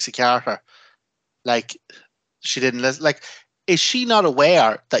stuff with Dixie Carter. Like, she didn't listen. Like, is she not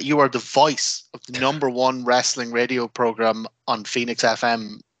aware that you are the voice of the #1 wrestling radio program on Phoenix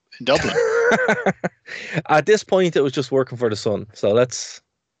FM in Dublin? At this point, it was just working for the Sun. So let's,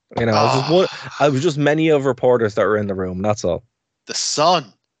 you know, I was just many of reporters that were in the room. That's all. The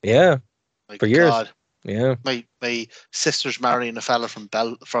Sun. Yeah. My for years. God. Yeah. My sister's marrying a fella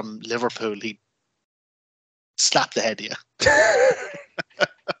from Liverpool. He slapped the head of you.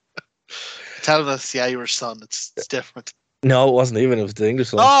 Telling us the Irish Sun. It's different. No, it wasn't even. It was the English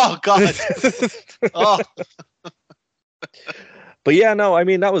Sun. Oh God. Oh. But yeah, no, I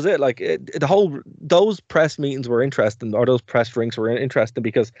mean, that was it. Like those press meetings were interesting, or those press drinks were interesting,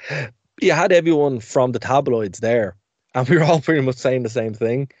 because you had everyone from the tabloids there, and we were all pretty much saying the same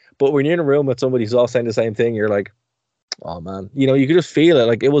thing. But when you're in a room with somebody who's all saying the same thing, you're like, oh man, you know, you could just feel it.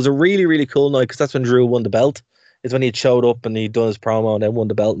 Like, it was a really, really cool night, because that's when Drew won the belt. It's when he showed up and he'd done his promo and then won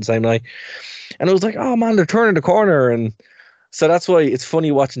the belt the same night. And it was like, oh man, they're turning the corner. And so that's why it's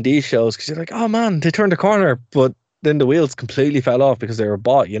funny watching these shows, because you're like, oh man, they turned the corner, but then the wheels completely fell off because they were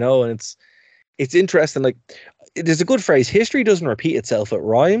bought, you know. And it's interesting. Like, there's a good phrase: history doesn't repeat itself; it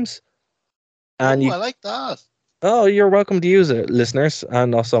rhymes. And I like that. Oh, you're welcome to use it, listeners,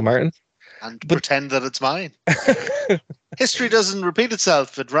 and also Martin. And pretend that it's mine. History doesn't repeat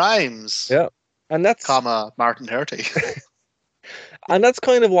itself; it rhymes. Yeah, and that's Martin Hurty. And that's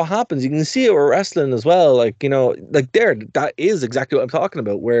kind of what happens. You can see it with wrestling as well. Like, you know, like that is exactly what I'm talking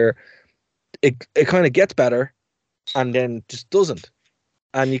about, where it kind of gets better and then just doesn't.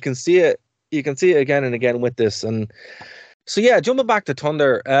 And you can see it again and again with this. And so, yeah, jumping back to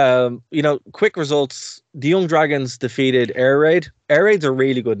Thunder, you know, quick results. The Young Dragons defeated Air Raid. Air Raid's a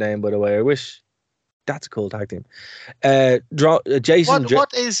really good name, by the way. I wish that's a cool tag team. Jason.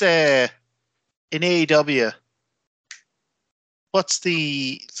 What is in AEW? What's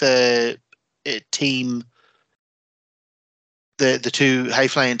the team? The two high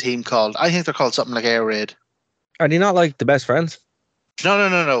flying team called? I think they're called something like Air Raid. Are they not like the Best Friends?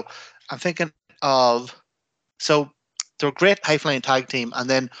 No. I'm thinking of, so they're a great high flying tag team, and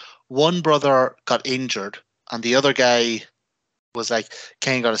then one brother got injured, and the other guy was like,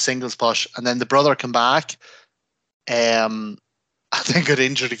 Kane got a singles push, and then the brother came back, and then got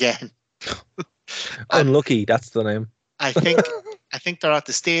injured again. Unlucky, that's the name. I think they're at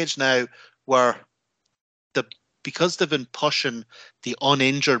the stage now where because they've been pushing the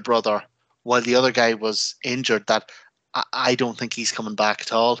uninjured brother while the other guy was injured, that I don't think he's coming back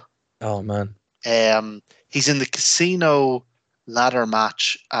at all. Oh man. He's in the casino ladder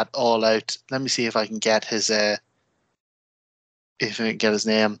match at All Out. Let me see if I can get his name.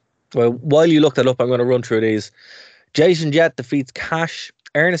 Well, while you look that up, I'm going to run through these. Jason Jett defeats Cash.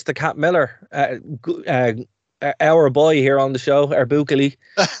 Ernest the Cat Miller, our boy here on the show, our Bookily,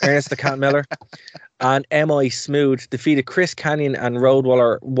 Ernest the Cat Miller, and M.I. Smooth defeated Chris Canyon and Road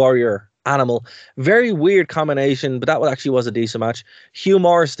Warrior Animal. Very weird combination, but that actually was a decent match. Hugh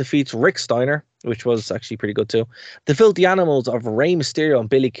Morris defeats Rick Steiner, which was actually pretty good too. The Filthy Animals of Rey Mysterio and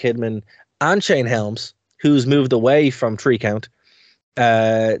Billy Kidman and Shane Helms, who's moved away from 3 Count,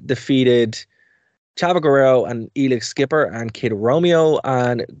 defeated Chavo Guerrero and Elix Skipper and Kid Romeo,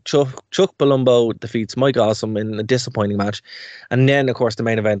 and Chuck Palumbo defeats Mike Awesome in a disappointing match. And then, of course, the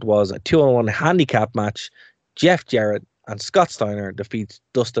main event was a 2-on-1 handicap match. Jeff Jarrett and Scott Steiner defeats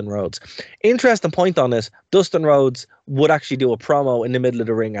Dustin Rhodes. Interesting point on this: Dustin Rhodes would actually do a promo in the middle of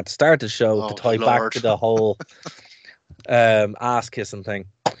the ring at the start of the show to tie back to the whole ass kissing thing.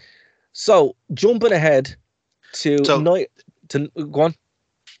 So, jumping ahead to go on.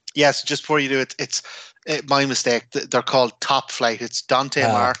 Yes, just before you do it, it's my mistake. They're called Top Flight. It's Dante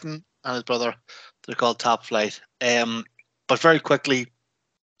Martin and his brother. They're called Top Flight. But very quickly,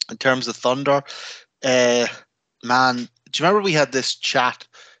 in terms of Thunder, man, do you remember we had this chat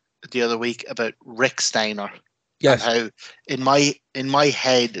the other week about Rick Steiner? Yes. And how in my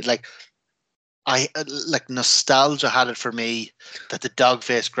head, like nostalgia had it for me that the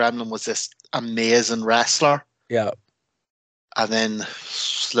dog-faced gremlin was this amazing wrestler. Yeah. And then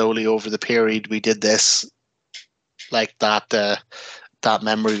slowly over the period we did this, like that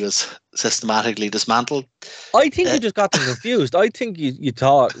memory was systematically dismantled. I think you just got them confused. I think you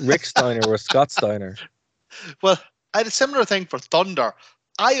thought Rick Steiner was Scott Steiner. Well, I had a similar thing for Thunder.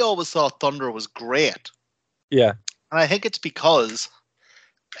 I always thought Thunder was great. Yeah. And I think it's because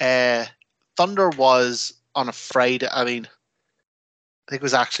Thunder was on a Friday. I mean, I think it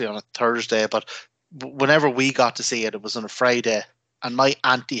was actually on a Thursday, but whenever we got to see it, it was on a Friday. And my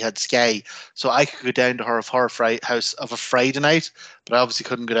auntie had Sky, so I could go down to her house of a Friday night, but I obviously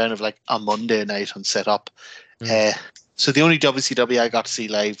couldn't go down of like a Monday night and set up. So the only WCW I got to see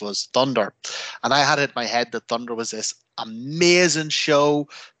live was Thunder, and I had it in my head that Thunder was this amazing show.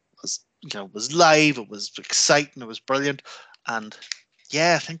 It was live, it was exciting, it was brilliant, and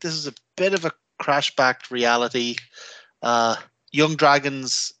yeah, I think this is a bit of a crash-backed reality. Young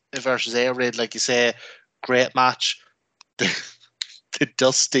Dragons versus Air Raid, like you say, great match. The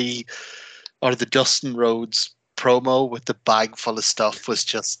Dustin Rhodes promo with the bag full of stuff was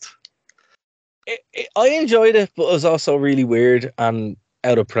just... I enjoyed it, but it was also really weird and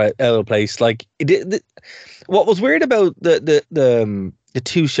out of place. Like, what was weird about the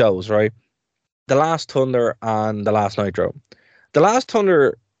two shows, right? The Last Thunder and The Last Nitro. The Last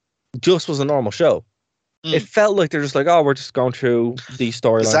Thunder just was a normal show. It felt like they're just like, oh, we're just going through these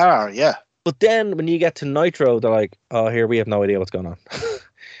storylines. Bizarre, yeah. But then when you get to Nitro, they're like, oh, here, we have no idea what's going on.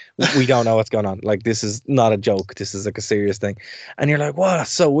 We don't know what's going on. Like, this is not a joke. This is like a serious thing. And you're like, wow,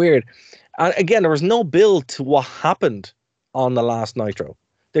 that's so weird. And again, there was no build to what happened on the last Nitro.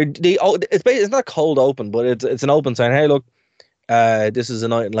 It's not a cold open, but it's an open saying, hey, look, this is a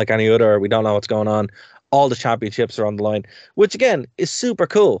night like any other. We don't know what's going on. All the championships are on the line, which again is super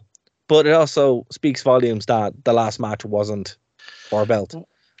cool. But it also speaks volumes that the last match wasn't for a belt.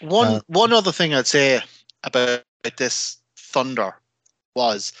 One other thing I'd say about this Thunder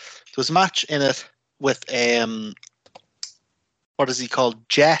was there was a match in it with what is he called?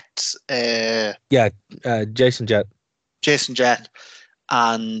 Jet. Jason Jet. Jason Jet,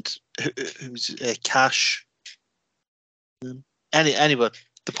 and who's Cash. Anyway,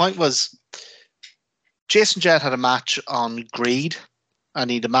 the point was Jason Jet had a match on Greed, and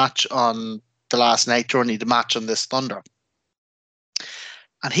he had a match on the last Nitro, and he had a match on this Thunder.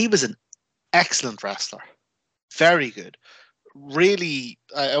 And he was an excellent wrestler. Very good. Really,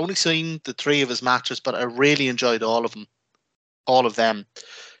 I only seen the 3 of his matches, but I really enjoyed all of them.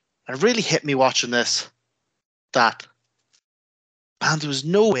 And it really hit me watching this that, man, there was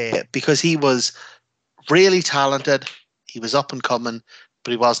no way, because he was really talented, he was up and coming,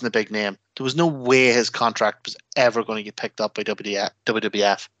 but he wasn't a big name. There was no way his contract was ever going to get picked up by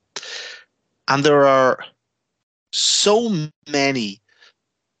WWF. And there are so many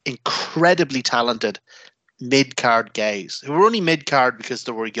incredibly talented mid-card guys who were only mid-card because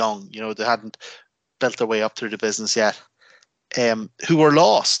they were young, they hadn't built their way up through the business yet, who were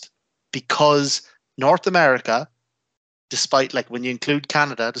lost because North America, despite, like, when you include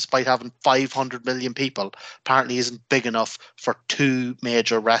Canada, despite having 500 million people, apparently isn't big enough for 2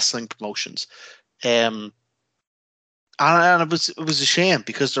 major wrestling promotions. And it was a shame,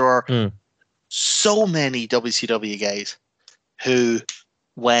 because there are so many WCW guys who,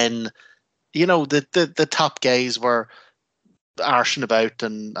 when the top guys were arshing about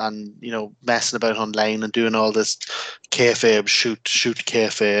and messing about online and doing all this kayfabe, shoot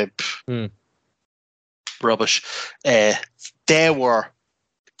kayfabe rubbish, they were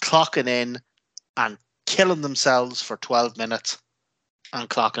clocking in and killing themselves for 12 minutes and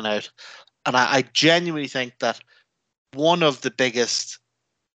clocking out. And I genuinely think that one of the biggest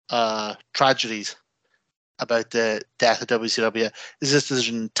tragedies about the death of WCW is that there's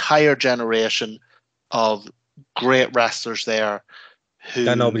an entire generation of great wrestlers there who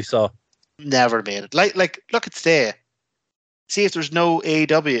that nobody saw, never made it. Like look at today. See, if there's no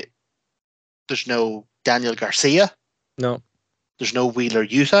AEW, there's no Daniel Garcia. No. There's no Wheeler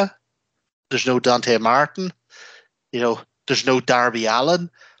Yuta. There's no Dante Martin. There's no Darby Allin.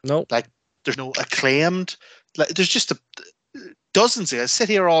 No. Like, there's no Acclaimed. Like, there's just dozens of guys. I sit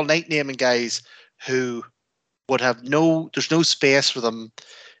here all night naming guys who would have there's no space for them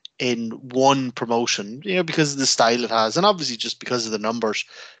in one promotion, because of the style it has, and obviously just because of the numbers.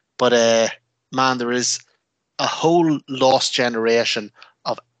 But man, there is a whole lost generation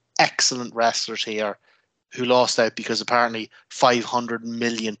of excellent wrestlers here who lost out because apparently 500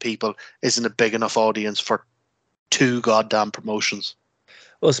 million people isn't a big enough audience for 2 goddamn promotions.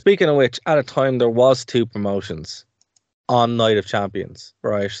 Well, speaking of which, at a time there was 2 promotions on Night of Champions,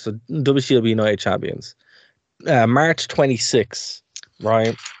 right? So WCW Night of Champions. March 26th,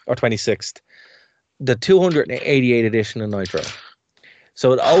 right? Or 26th. The 288 edition of Nitro.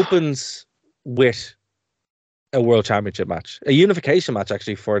 So it opens with a World Championship match. A unification match,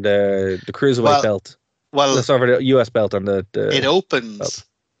 actually, for the Cruiserweight belt. Well, sorry, for the US belt and the it opens belt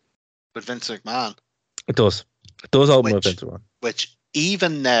with Vince McMahon. It does. It does open with Vince McMahon. Which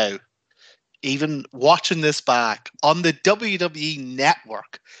even now, even watching this back on the WWE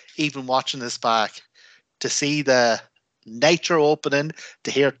Network, even watching this back, to see the Nitro opening,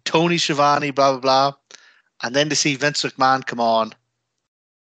 to hear Tony Schiavone, blah, blah, blah, and then to see Vince McMahon come on,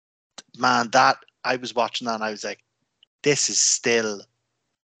 man, that I was watching that and I was like, this is still,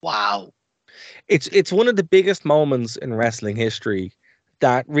 wow. It's one of the biggest moments in wrestling history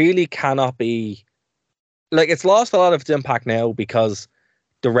that really cannot be, like, it's lost a lot of its impact now because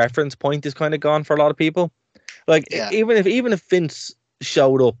the reference point is kind of gone for a lot of people. Like, even if Vince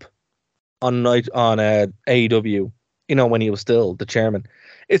showed up on AEW, you know, when he was still the chairman,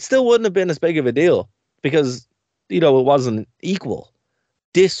 it still wouldn't have been as big of a deal because, you know, it wasn't equal.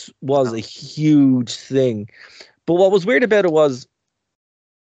 This was a huge thing. But what was weird about it was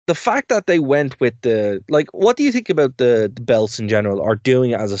the fact that they went with the, like, what do you think about the belts in general, or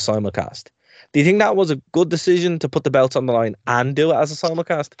doing it as a simulcast? Do you think that was a good decision to put the belts on the line and do it as a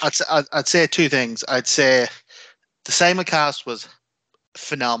simulcast? I'd say two things. I'd say the simulcast was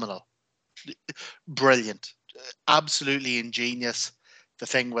phenomenal. Brilliant. Absolutely ingenious. The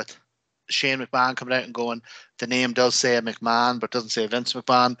thing with Shane McMahon coming out and going, the name does say McMahon, but doesn't say Vince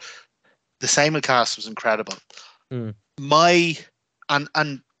McMahon. The simulcast was incredible. And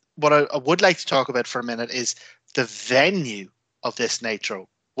what I would like to talk about for a minute is the venue of this Nitro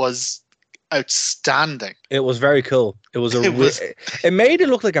was outstanding. It was very cool. It was it made it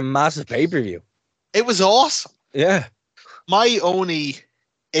look like a massive pay-per-view. It was awesome. Yeah. My only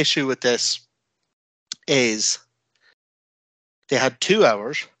issue with this is they had 2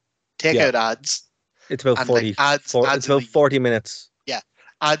 hours, take out ads. It's about 40 ads it's about 40 minutes. Yeah.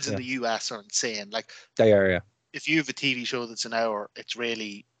 Ads in the US are insane. Like, they are, yeah. If you have a TV show that's an hour, it's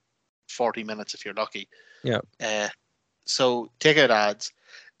really 40 minutes if you're lucky. Yeah. So take out ads.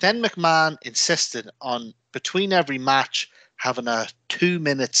 Then McMahon insisted on, between every match, having a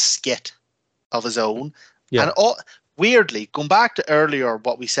 2-minute skit of his own. Yeah. And weirdly, going back to earlier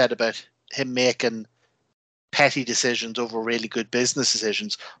what we said about him making petty decisions over really good business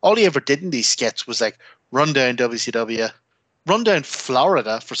decisions, all he ever did in these skits was like run down WCW, run down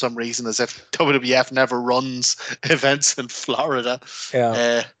Florida for some reason, as if WWF never runs events in Florida.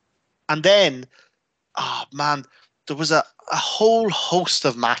 Yeah. And then, oh man, there was a whole host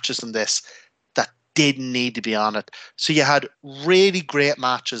of matches in this that didn't need to be on it. So you had really great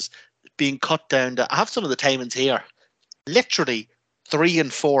matches being cut down to, I have some of the timings here, literally 3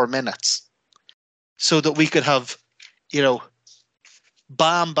 and 4 minutes, so that we could have, you know,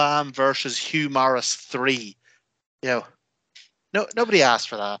 Bam Bam versus Hugh Morris 3. You know, no, nobody asked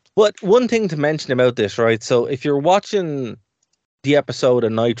for that. But one thing to mention about this, right? So if you're watching the episode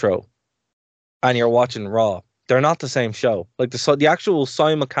of Nitro and you're watching Raw, they're not the same show. Like the actual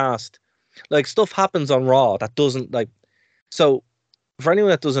simulcast, like, stuff happens on Raw that doesn't, like, so for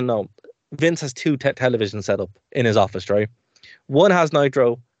anyone that doesn't know, Vince has 2 televisions set up in his office, right? One has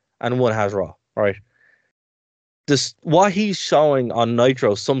Nitro and one has Raw, right? What he's showing on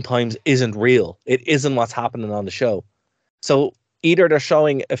Nitro sometimes isn't real. It isn't what's happening on the show. So either they're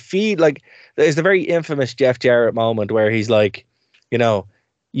showing a feed, like, there's the very infamous Jeff Jarrett moment where he's like, you know,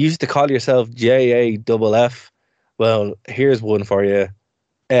 you used to call yourself JAFF. Well, here's one for you.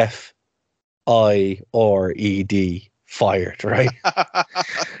 FIRED, fired, right?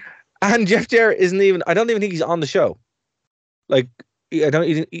 And Jeff Jarrett isn't even, I don't even think he's on the show. Like,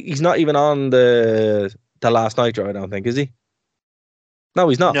 he's not even on the last Nitro, I don't think, is he? No,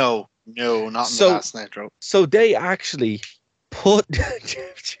 he's not. No, not in the last Nitro. So they actually put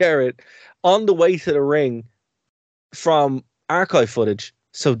Jeff Jarrett on the way to the ring from archive footage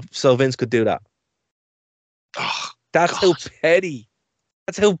so Vince could do that. Oh, that's God. How petty.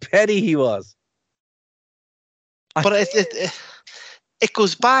 That's how petty he was. But it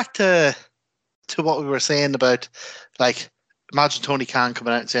goes back to what we were saying about, like, imagine Tony Khan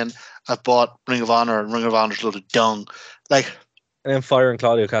coming out and saying, I've bought Ring of Honor and Ring of Honor's a load of dung. Like, and then firing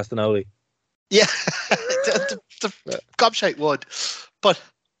Claudio Castagnoli. Yeah, the gobshite would. But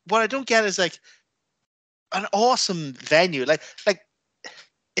what I don't get is, like, an awesome venue. Like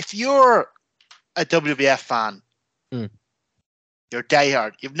if you're a WWF fan, you're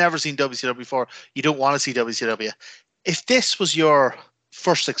diehard, you've never seen WCW before, you don't want to see WCW. If this was your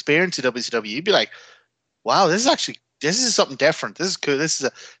first experience at WCW, you'd be like, wow, this is something different. This is cool. This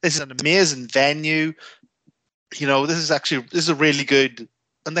is an amazing venue. You know, this is a really good,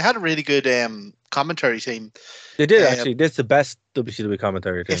 and they had a really good commentary team. They did, actually. This is the best WCW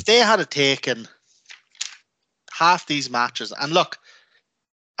commentary team. If they had taken half these matches, and look,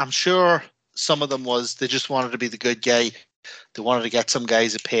 I'm sure some of them was they just wanted to be the good guy. They wanted to get some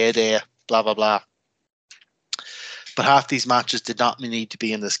guys a payday, blah, blah, blah. But half these matches did not need to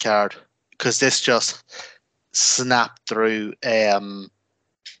be in this card because this just snapped through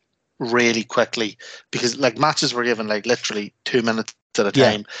really quickly, because like matches were given like literally 2 minutes at a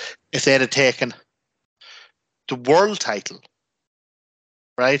time. If they had taken the world title,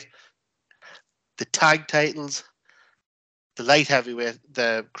 right, the tag titles, the light heavyweight,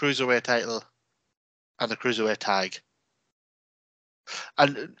 the cruiserweight title, and the cruiserweight tag,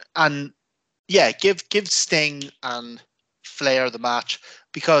 and yeah, give Sting and Flair the match,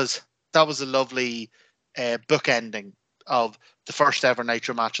 because that was a lovely bookending of the first ever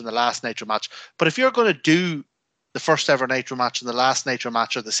Nitro match and the last Nitro match. But if you're going to do the first ever Nitro match and the last Nitro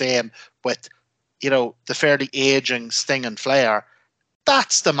match are the same with, you know, the fairly aging Sting and Flair,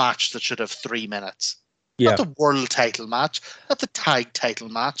 that's the match that should have 3 minutes. Not the world title match, not the tag title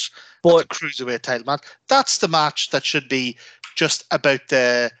match, not the cruiserweight title match. That's the match that should be just about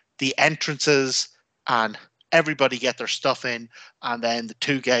the entrances and everybody get their stuff in, and then the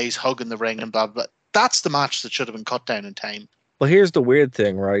two guys hugging the ring and blah, blah, blah. That's the match that should have been cut down in time. Well, here's the weird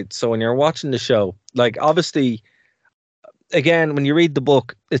thing, right? So when you're watching the show, like obviously, again, when you read the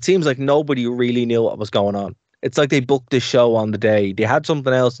book, it seems like nobody really knew what was going on. It's like they booked this show on the day. They had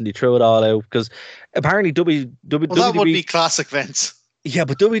something else and they threw it all out, because apparently WWE... that would be classic Vince. Yeah,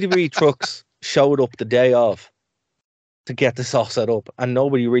 but WWE trucks showed up the day of to get this all set up, and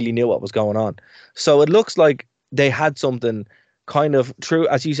nobody really knew what was going on. So it looks like they had something kind of true,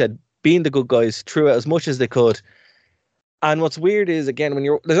 as you said, being the good guys, threw it as much as they could. And what's weird is, again, when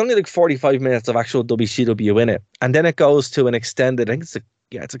there's only like 45 minutes of actual WCW in it, and then it goes to an extended, I think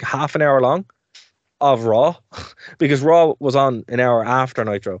it's like half an hour long of Raw, because Raw was on an hour after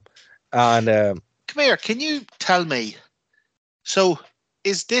Nitro. And come here, can you tell me, so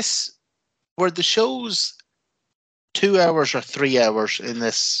were the shows 2 hours or 3 hours in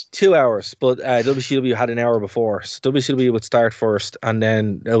this? 2 hours, but WCW had an hour before. So WCW would start first, and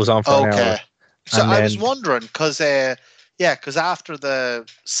then it was on for an hour. So I was wondering, because after the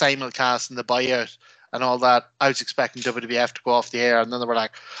simulcast and the buyout and all that, I was expecting WWF to go off the air, and then they were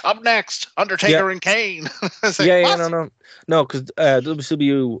like, up next, Undertaker and Kane. Like, no, because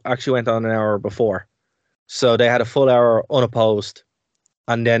WCW actually went on an hour before. So they had a full hour unopposed,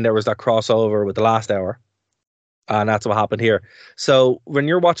 and then there was that crossover with the last hour. And that's what happened here. So when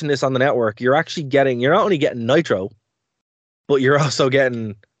you're watching this on the network, you're not only getting Nitro, but you're also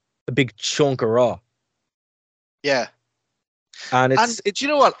getting a big chunk of Raw. Yeah. And you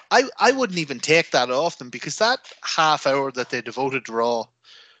know what? I wouldn't even take that off them, because that half hour that they devoted to Raw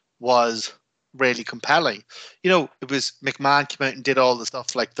was really compelling. You know, it was McMahon came out and did all the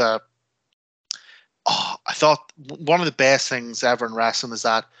stuff like I thought one of the best things ever in wrestling is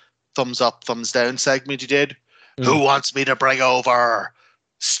that thumbs up, thumbs down segment he did. Who wants me to bring over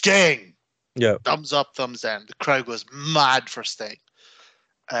Sting? Yeah. Thumbs up, thumbs down. The crowd was mad for Sting.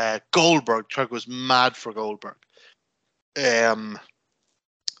 Goldberg, the crowd was mad for Goldberg.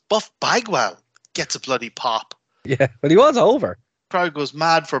 Buff Bagwell gets a bloody pop. Yeah, but he was over. Crowd goes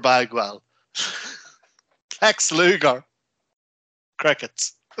mad for Bagwell. Lex Luger.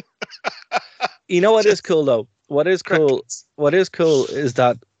 Crickets. You know what is cool though? What is cool is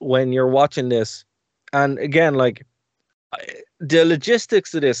that when you're watching this, and again, like, the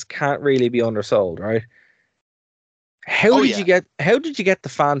logistics of this can't really be undersold, right? How did you get the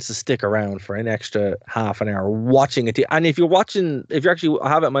fans to stick around for an extra half an hour watching it? And if you actually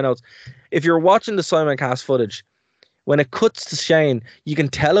have it in my notes, if you're watching the simulcast footage, when it cuts to Shane, you can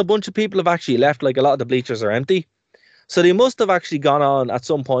tell a bunch of people have actually left. Like, a lot of the bleachers are empty, so they must have actually gone on at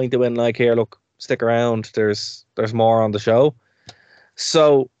some point. They went like, "Here, look, stick around. There's more on the show."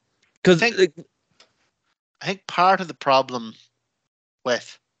 So, because I think part of the problem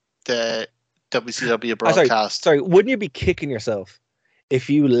with the WCW broadcast... Sorry, wouldn't you be kicking yourself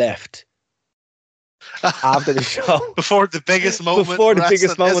if you left after the show? Before the biggest moment. Before the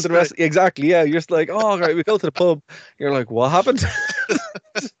biggest moment in wrestling. Exactly, yeah. You're just like, oh, right, we go to the pub. You're like, what happened?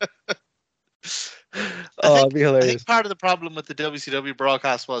 It'd be hilarious. I think part of the problem with the WCW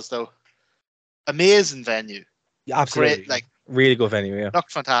broadcast was, though, amazing venue. Yeah, absolutely. Great, like, really good venue, yeah.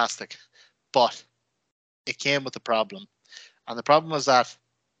 Looked fantastic. But it came with a problem. And the problem was that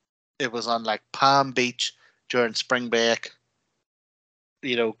it was on like Palm Beach during spring break.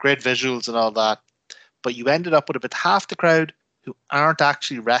 You know, great visuals and all that. But you ended up with about half the crowd who aren't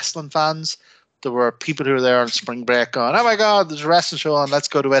actually wrestling fans. There were people who were there on spring break going, oh my God, there's a wrestling show on, let's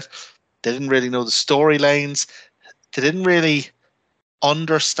go to it. They didn't really know the storylines. They didn't really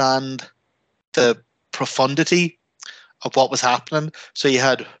understand the profundity of what was happening. So you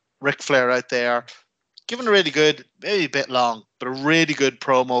had Ric Flair out there giving a really good, maybe a bit long, but a really good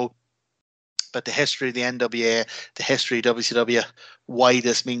promo about the history of the NWA, the history of WCW, why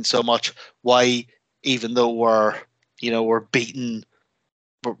this means so much, why even though we're beaten,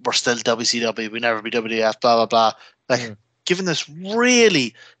 we're still WCW, we never be WWF, blah, blah, blah. Like, giving this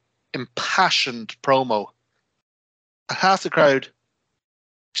really impassioned promo, and half the crowd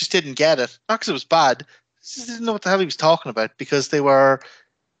just didn't get it. Not because it was bad, just didn't know what the hell he was talking about, because they were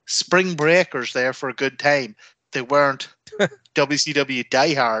spring breakers there for a good time. They weren't WCW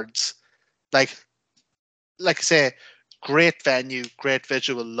diehards. Like I say, great venue, great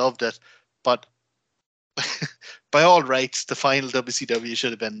visual, loved it. But by all rights, the final WCW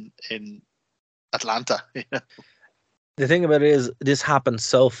should have been in Atlanta. The thing about it is, this happened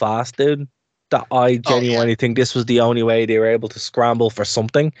so fast, dude, that I genuinely think this was the only way they were able to scramble for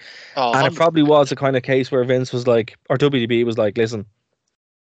something. And it probably was the kind of case where Vince was like, or WWE was like, listen,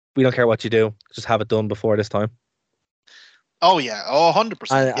 we don't care what you do, just have it done before this time. Oh yeah,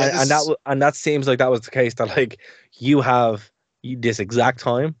 100%. And that seems like that was the case, that like, you have this exact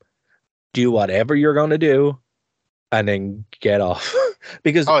time, do whatever you're going to do, and then get off.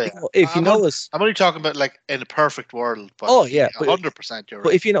 Because if you notice, I'm only talking about like in a perfect world. But 100%. You're right.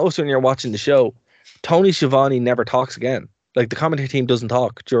 But if you notice when you're watching the show, Tony Schiavone never talks again. Like, the commentary team doesn't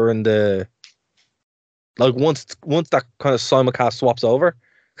talk during the, like, once that kind of simulcast swaps over,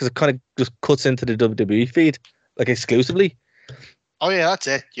 because it kind of just cuts into the WWE feed, like, exclusively. Oh yeah, that's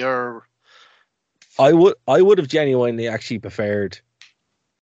it. I would have genuinely actually preferred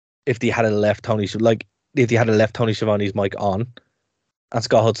if they had left Tony Schiavone's mic on and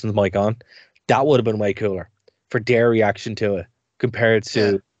Scott Hudson's mic on. That would have been way cooler for their reaction to it compared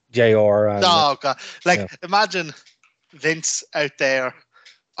to JR. And, oh god! Imagine Vince out there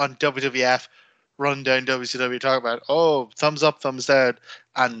on WWF, run down WCW, talking about thumbs up, thumbs down,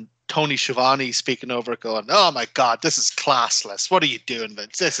 and Tony Schiavone speaking over it, going, "Oh my god, this is classless. What are you doing,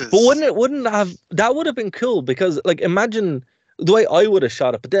 Vince? This is." But that would have been cool, because like, imagine the way I would have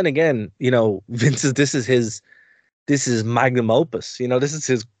shot it. But then again, Vince's this is his magnum opus. This is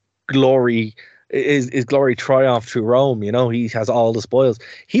his glory. His glory triumph through Rome. He has all the spoils.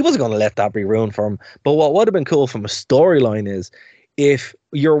 He wasn't going to let that be ruined for him. But what would have been cool from a storyline is if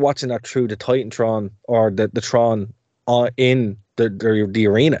you're watching that through the Titantron or the Tron in the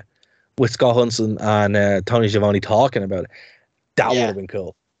arena with Scott Hudson and Tony Schiavone talking about it. That would have been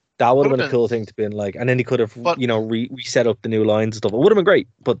cool. That would have been a cool thing to be like, and then he could have, reset up the new lines and stuff. It would have been great,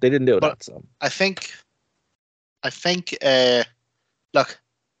 but they didn't do that. So I think, look,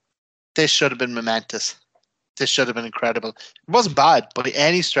 this should have been momentous. This should have been incredible. It wasn't bad by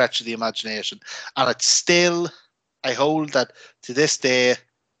any stretch of the imagination, and it's still, I hold that to this day,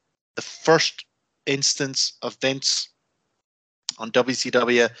 the first instance of Vince on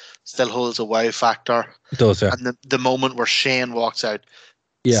WCW still holds a wow factor. It does, yeah. And the moment where Shane walks out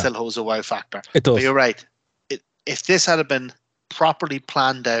still holds a wow factor. It does. But you're right. If this had been properly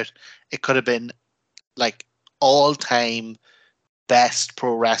planned out, it could have been like all-time best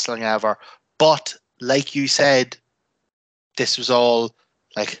pro wrestling ever. But like you said, this was all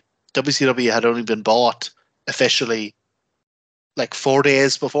like WCW had only been bought officially like 4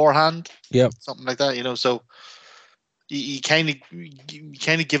 days beforehand. Yeah, something like that. So you kind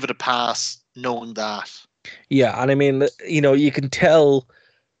of give it a pass knowing that. Yeah, and I mean, you can tell.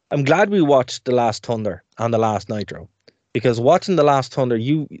 I'm glad we watched The Last Thunder and The Last Nitro, because watching The Last Thunder,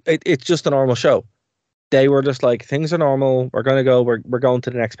 it's just a normal show. They were just like, things are normal. We're gonna go. We're going to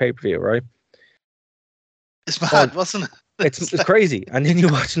the next pay-per-view, right? It's mad, wasn't it? It's crazy. And then you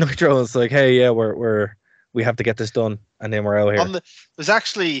watch Nitro, and it's like, hey, yeah, we have to get this done, and then we're out here.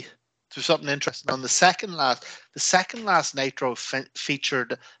 There's something interesting on the second last Nitro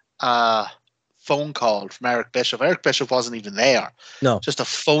featured a phone call from Eric Bischoff. Eric Bischoff wasn't even there. No, just a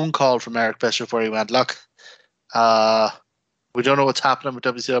phone call from Eric Bischoff where he went, look, we don't know what's happening with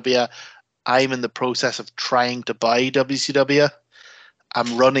WCW. I'm in the process of trying to buy WCW.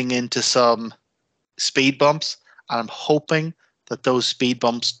 I'm running into some speed bumps, and I'm hoping that those speed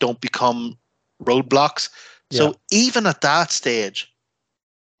bumps don't become roadblocks. Yeah. So even at that stage,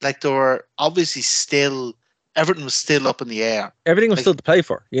 like, there were obviously everything was still up in the air. Everything was still to play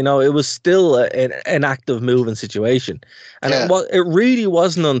for. It was still an active moving situation. And it really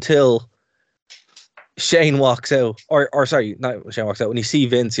wasn't until Shane walks out, or sorry, not Shane walks out. When you see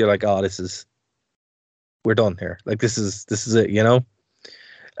Vince, you're like, oh, we're done here. Like, this is it,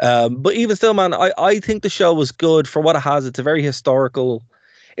 But even still, man, I think the show was good for what it has. It's a very historical.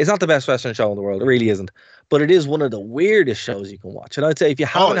 It's not the best wrestling show in the world. It really isn't. But it is one of the weirdest shows you can watch. And I'd say if you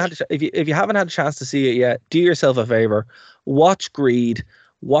haven't had a chance to see it yet, do yourself a favor. Watch Greed.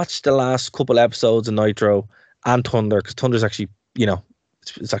 Watch the last couple episodes of Nitro and Thunder, because Thunder's actually,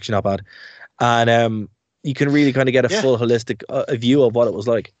 it's actually not bad. and you can really kind of get a full holistic view of what it was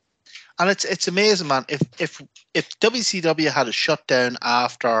like. And it's amazing, man. If WCW had a shutdown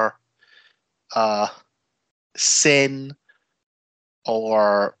after Sin,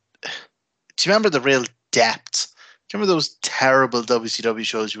 or do you remember the Real Depth? Do you remember those terrible WCW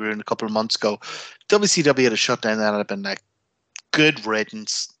shows we were in a couple of months ago? WCW had a shutdown, and I'd been like, good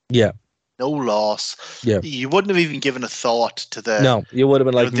riddance. Yeah. No loss. Yeah. You wouldn't have even given a thought to the. No, you would have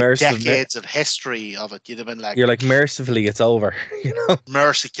been like the decades of history of it. You'd have been like, you're like, mercifully, it's over. You know,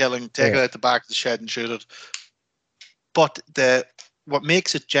 mercy killing, take it out the back of the shed and shoot it. But what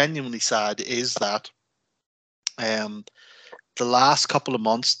makes it genuinely sad is that the last couple of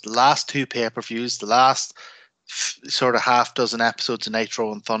months, the last 2 pay-per-views, the last sort of half dozen episodes of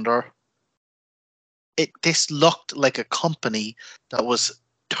Nitro and Thunder, this looked like a company that was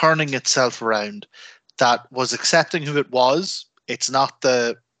turning itself around, that was accepting who it was. It's not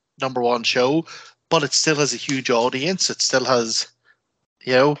the number one show, but it still has a huge audience. It still has,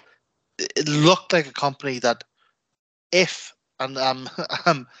 it looked like a company that and I'm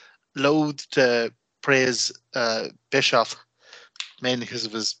loath to praise Bischoff, mainly because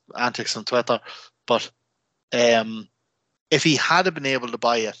of his antics on Twitter, but if he had been able to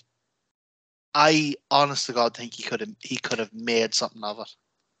buy it, I honest to God think he could have made something of it.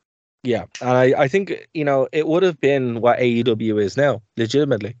 Yeah, and I think, it would have been what AEW is now,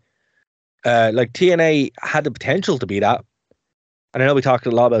 legitimately. Like TNA had the potential to be that. And I know we talked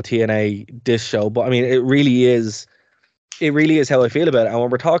a lot about TNA this show, but I mean, it really is how I feel about it. And when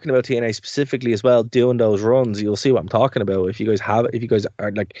we're talking about TNA specifically as well, doing those runs, you'll see what I'm talking about. If you guys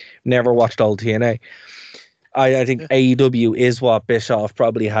are like never watched all TNA, I think AEW is what Bischoff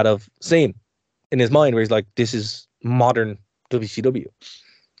probably had have seen in his mind, where he's like, this is modern WCW.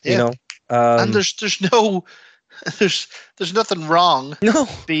 Yeah. And there's nothing wrong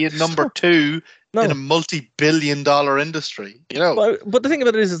being number 2 in a multi-billion-dollar industry. But the thing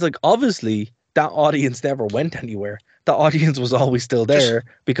about it is like, obviously that audience never went anywhere. The audience was always still there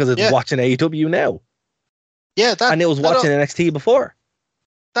because it's watching AEW now. Yeah, and it was watching NXT before.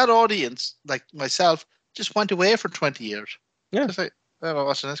 That audience, like myself, just went away for 20 years. Yeah, just like, I'm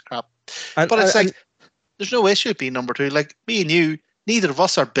watching this crap. But it's like, there's no issue being number 2. Like me and you, neither of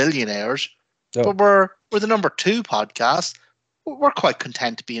us are billionaires, but we're the number 2 podcast. We're quite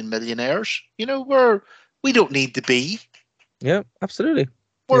content being millionaires. We don't need to be. Yeah, absolutely.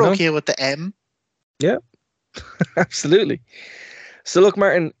 We're okay with the M. Yeah, absolutely. So look,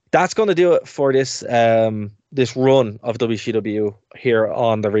 Martin, that's going to do it for this this run of WCW here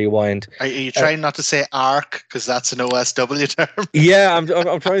on the Rewind. Are you trying not to say ARC because that's an OSW term? Yeah, I'm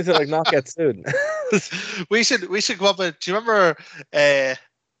trying to not get sued. we should come up with. Do you remember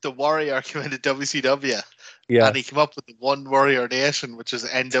the Warrior came into WCW? Yeah, and he came up with the One Warrior Nation, which is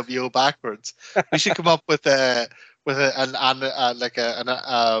NWO backwards. We should come up with an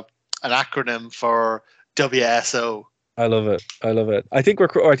acronym for WSO. I love it. I think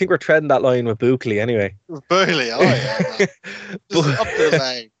we're treading that line with Buckley anyway. Buckley, oh yeah, just up to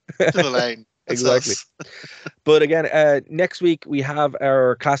the lane. Exactly. But again, next week we have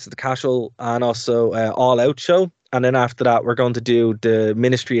our Clash of the Casual and also All Out show. And then after that, we're going to do the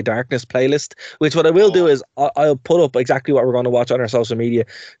Ministry of Darkness playlist, which what I will do is I'll put up exactly what we're going to watch on our social media.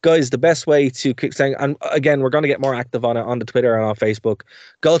 Guys, the best way to keep saying, and again, we're going to get more active on it on the Twitter and on Facebook.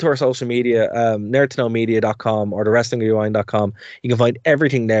 Go to our social media, nerdtoknowmedia.com or thewrestlingrewind.com. You can find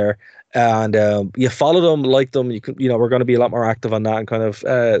everything there. And you follow them, like them. We're going to be a lot more active on that and kind of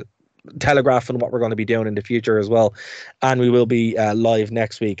telegraphing what we're going to be doing in the future as well. And we will be live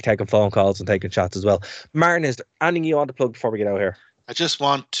next week taking phone calls and taking chats as well. Martin, is there anything you want to plug before we get out here? I just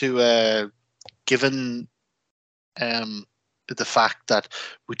want to given the fact that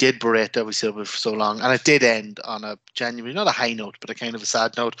we did berate WCW for so long, and it did end on a genuinely, not a high note, but a kind of a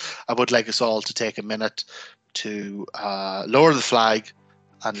sad note, I would like us all to take a minute to lower the flag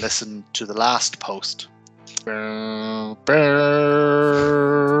and listen to the last post. No, I'm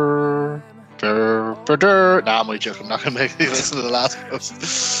only joking. I'm not going to make you listen to the last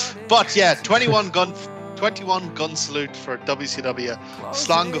post. But yeah, 21 gun salute for WCW,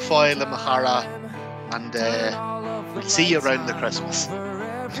 Slongafoyle and Mahara, and we'll see you around the Christmas.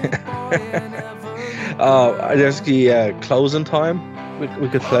 There's the closing time we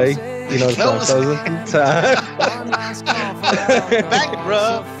could play. Closing time.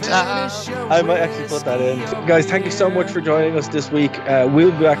 Bankrupt time. I might actually put that in. Guys, thank you so much for joining us this week.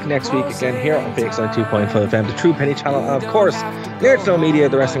 We'll be back next week again here on Phoenix 92.5 FM, the True Penny Channel, and of course, Nerds No Media,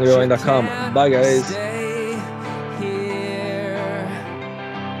 thewrestlingrewind.com. Bye, guys.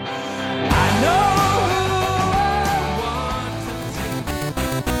 I know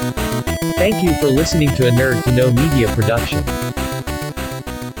Thank you for listening to a Nerd to Know Media production.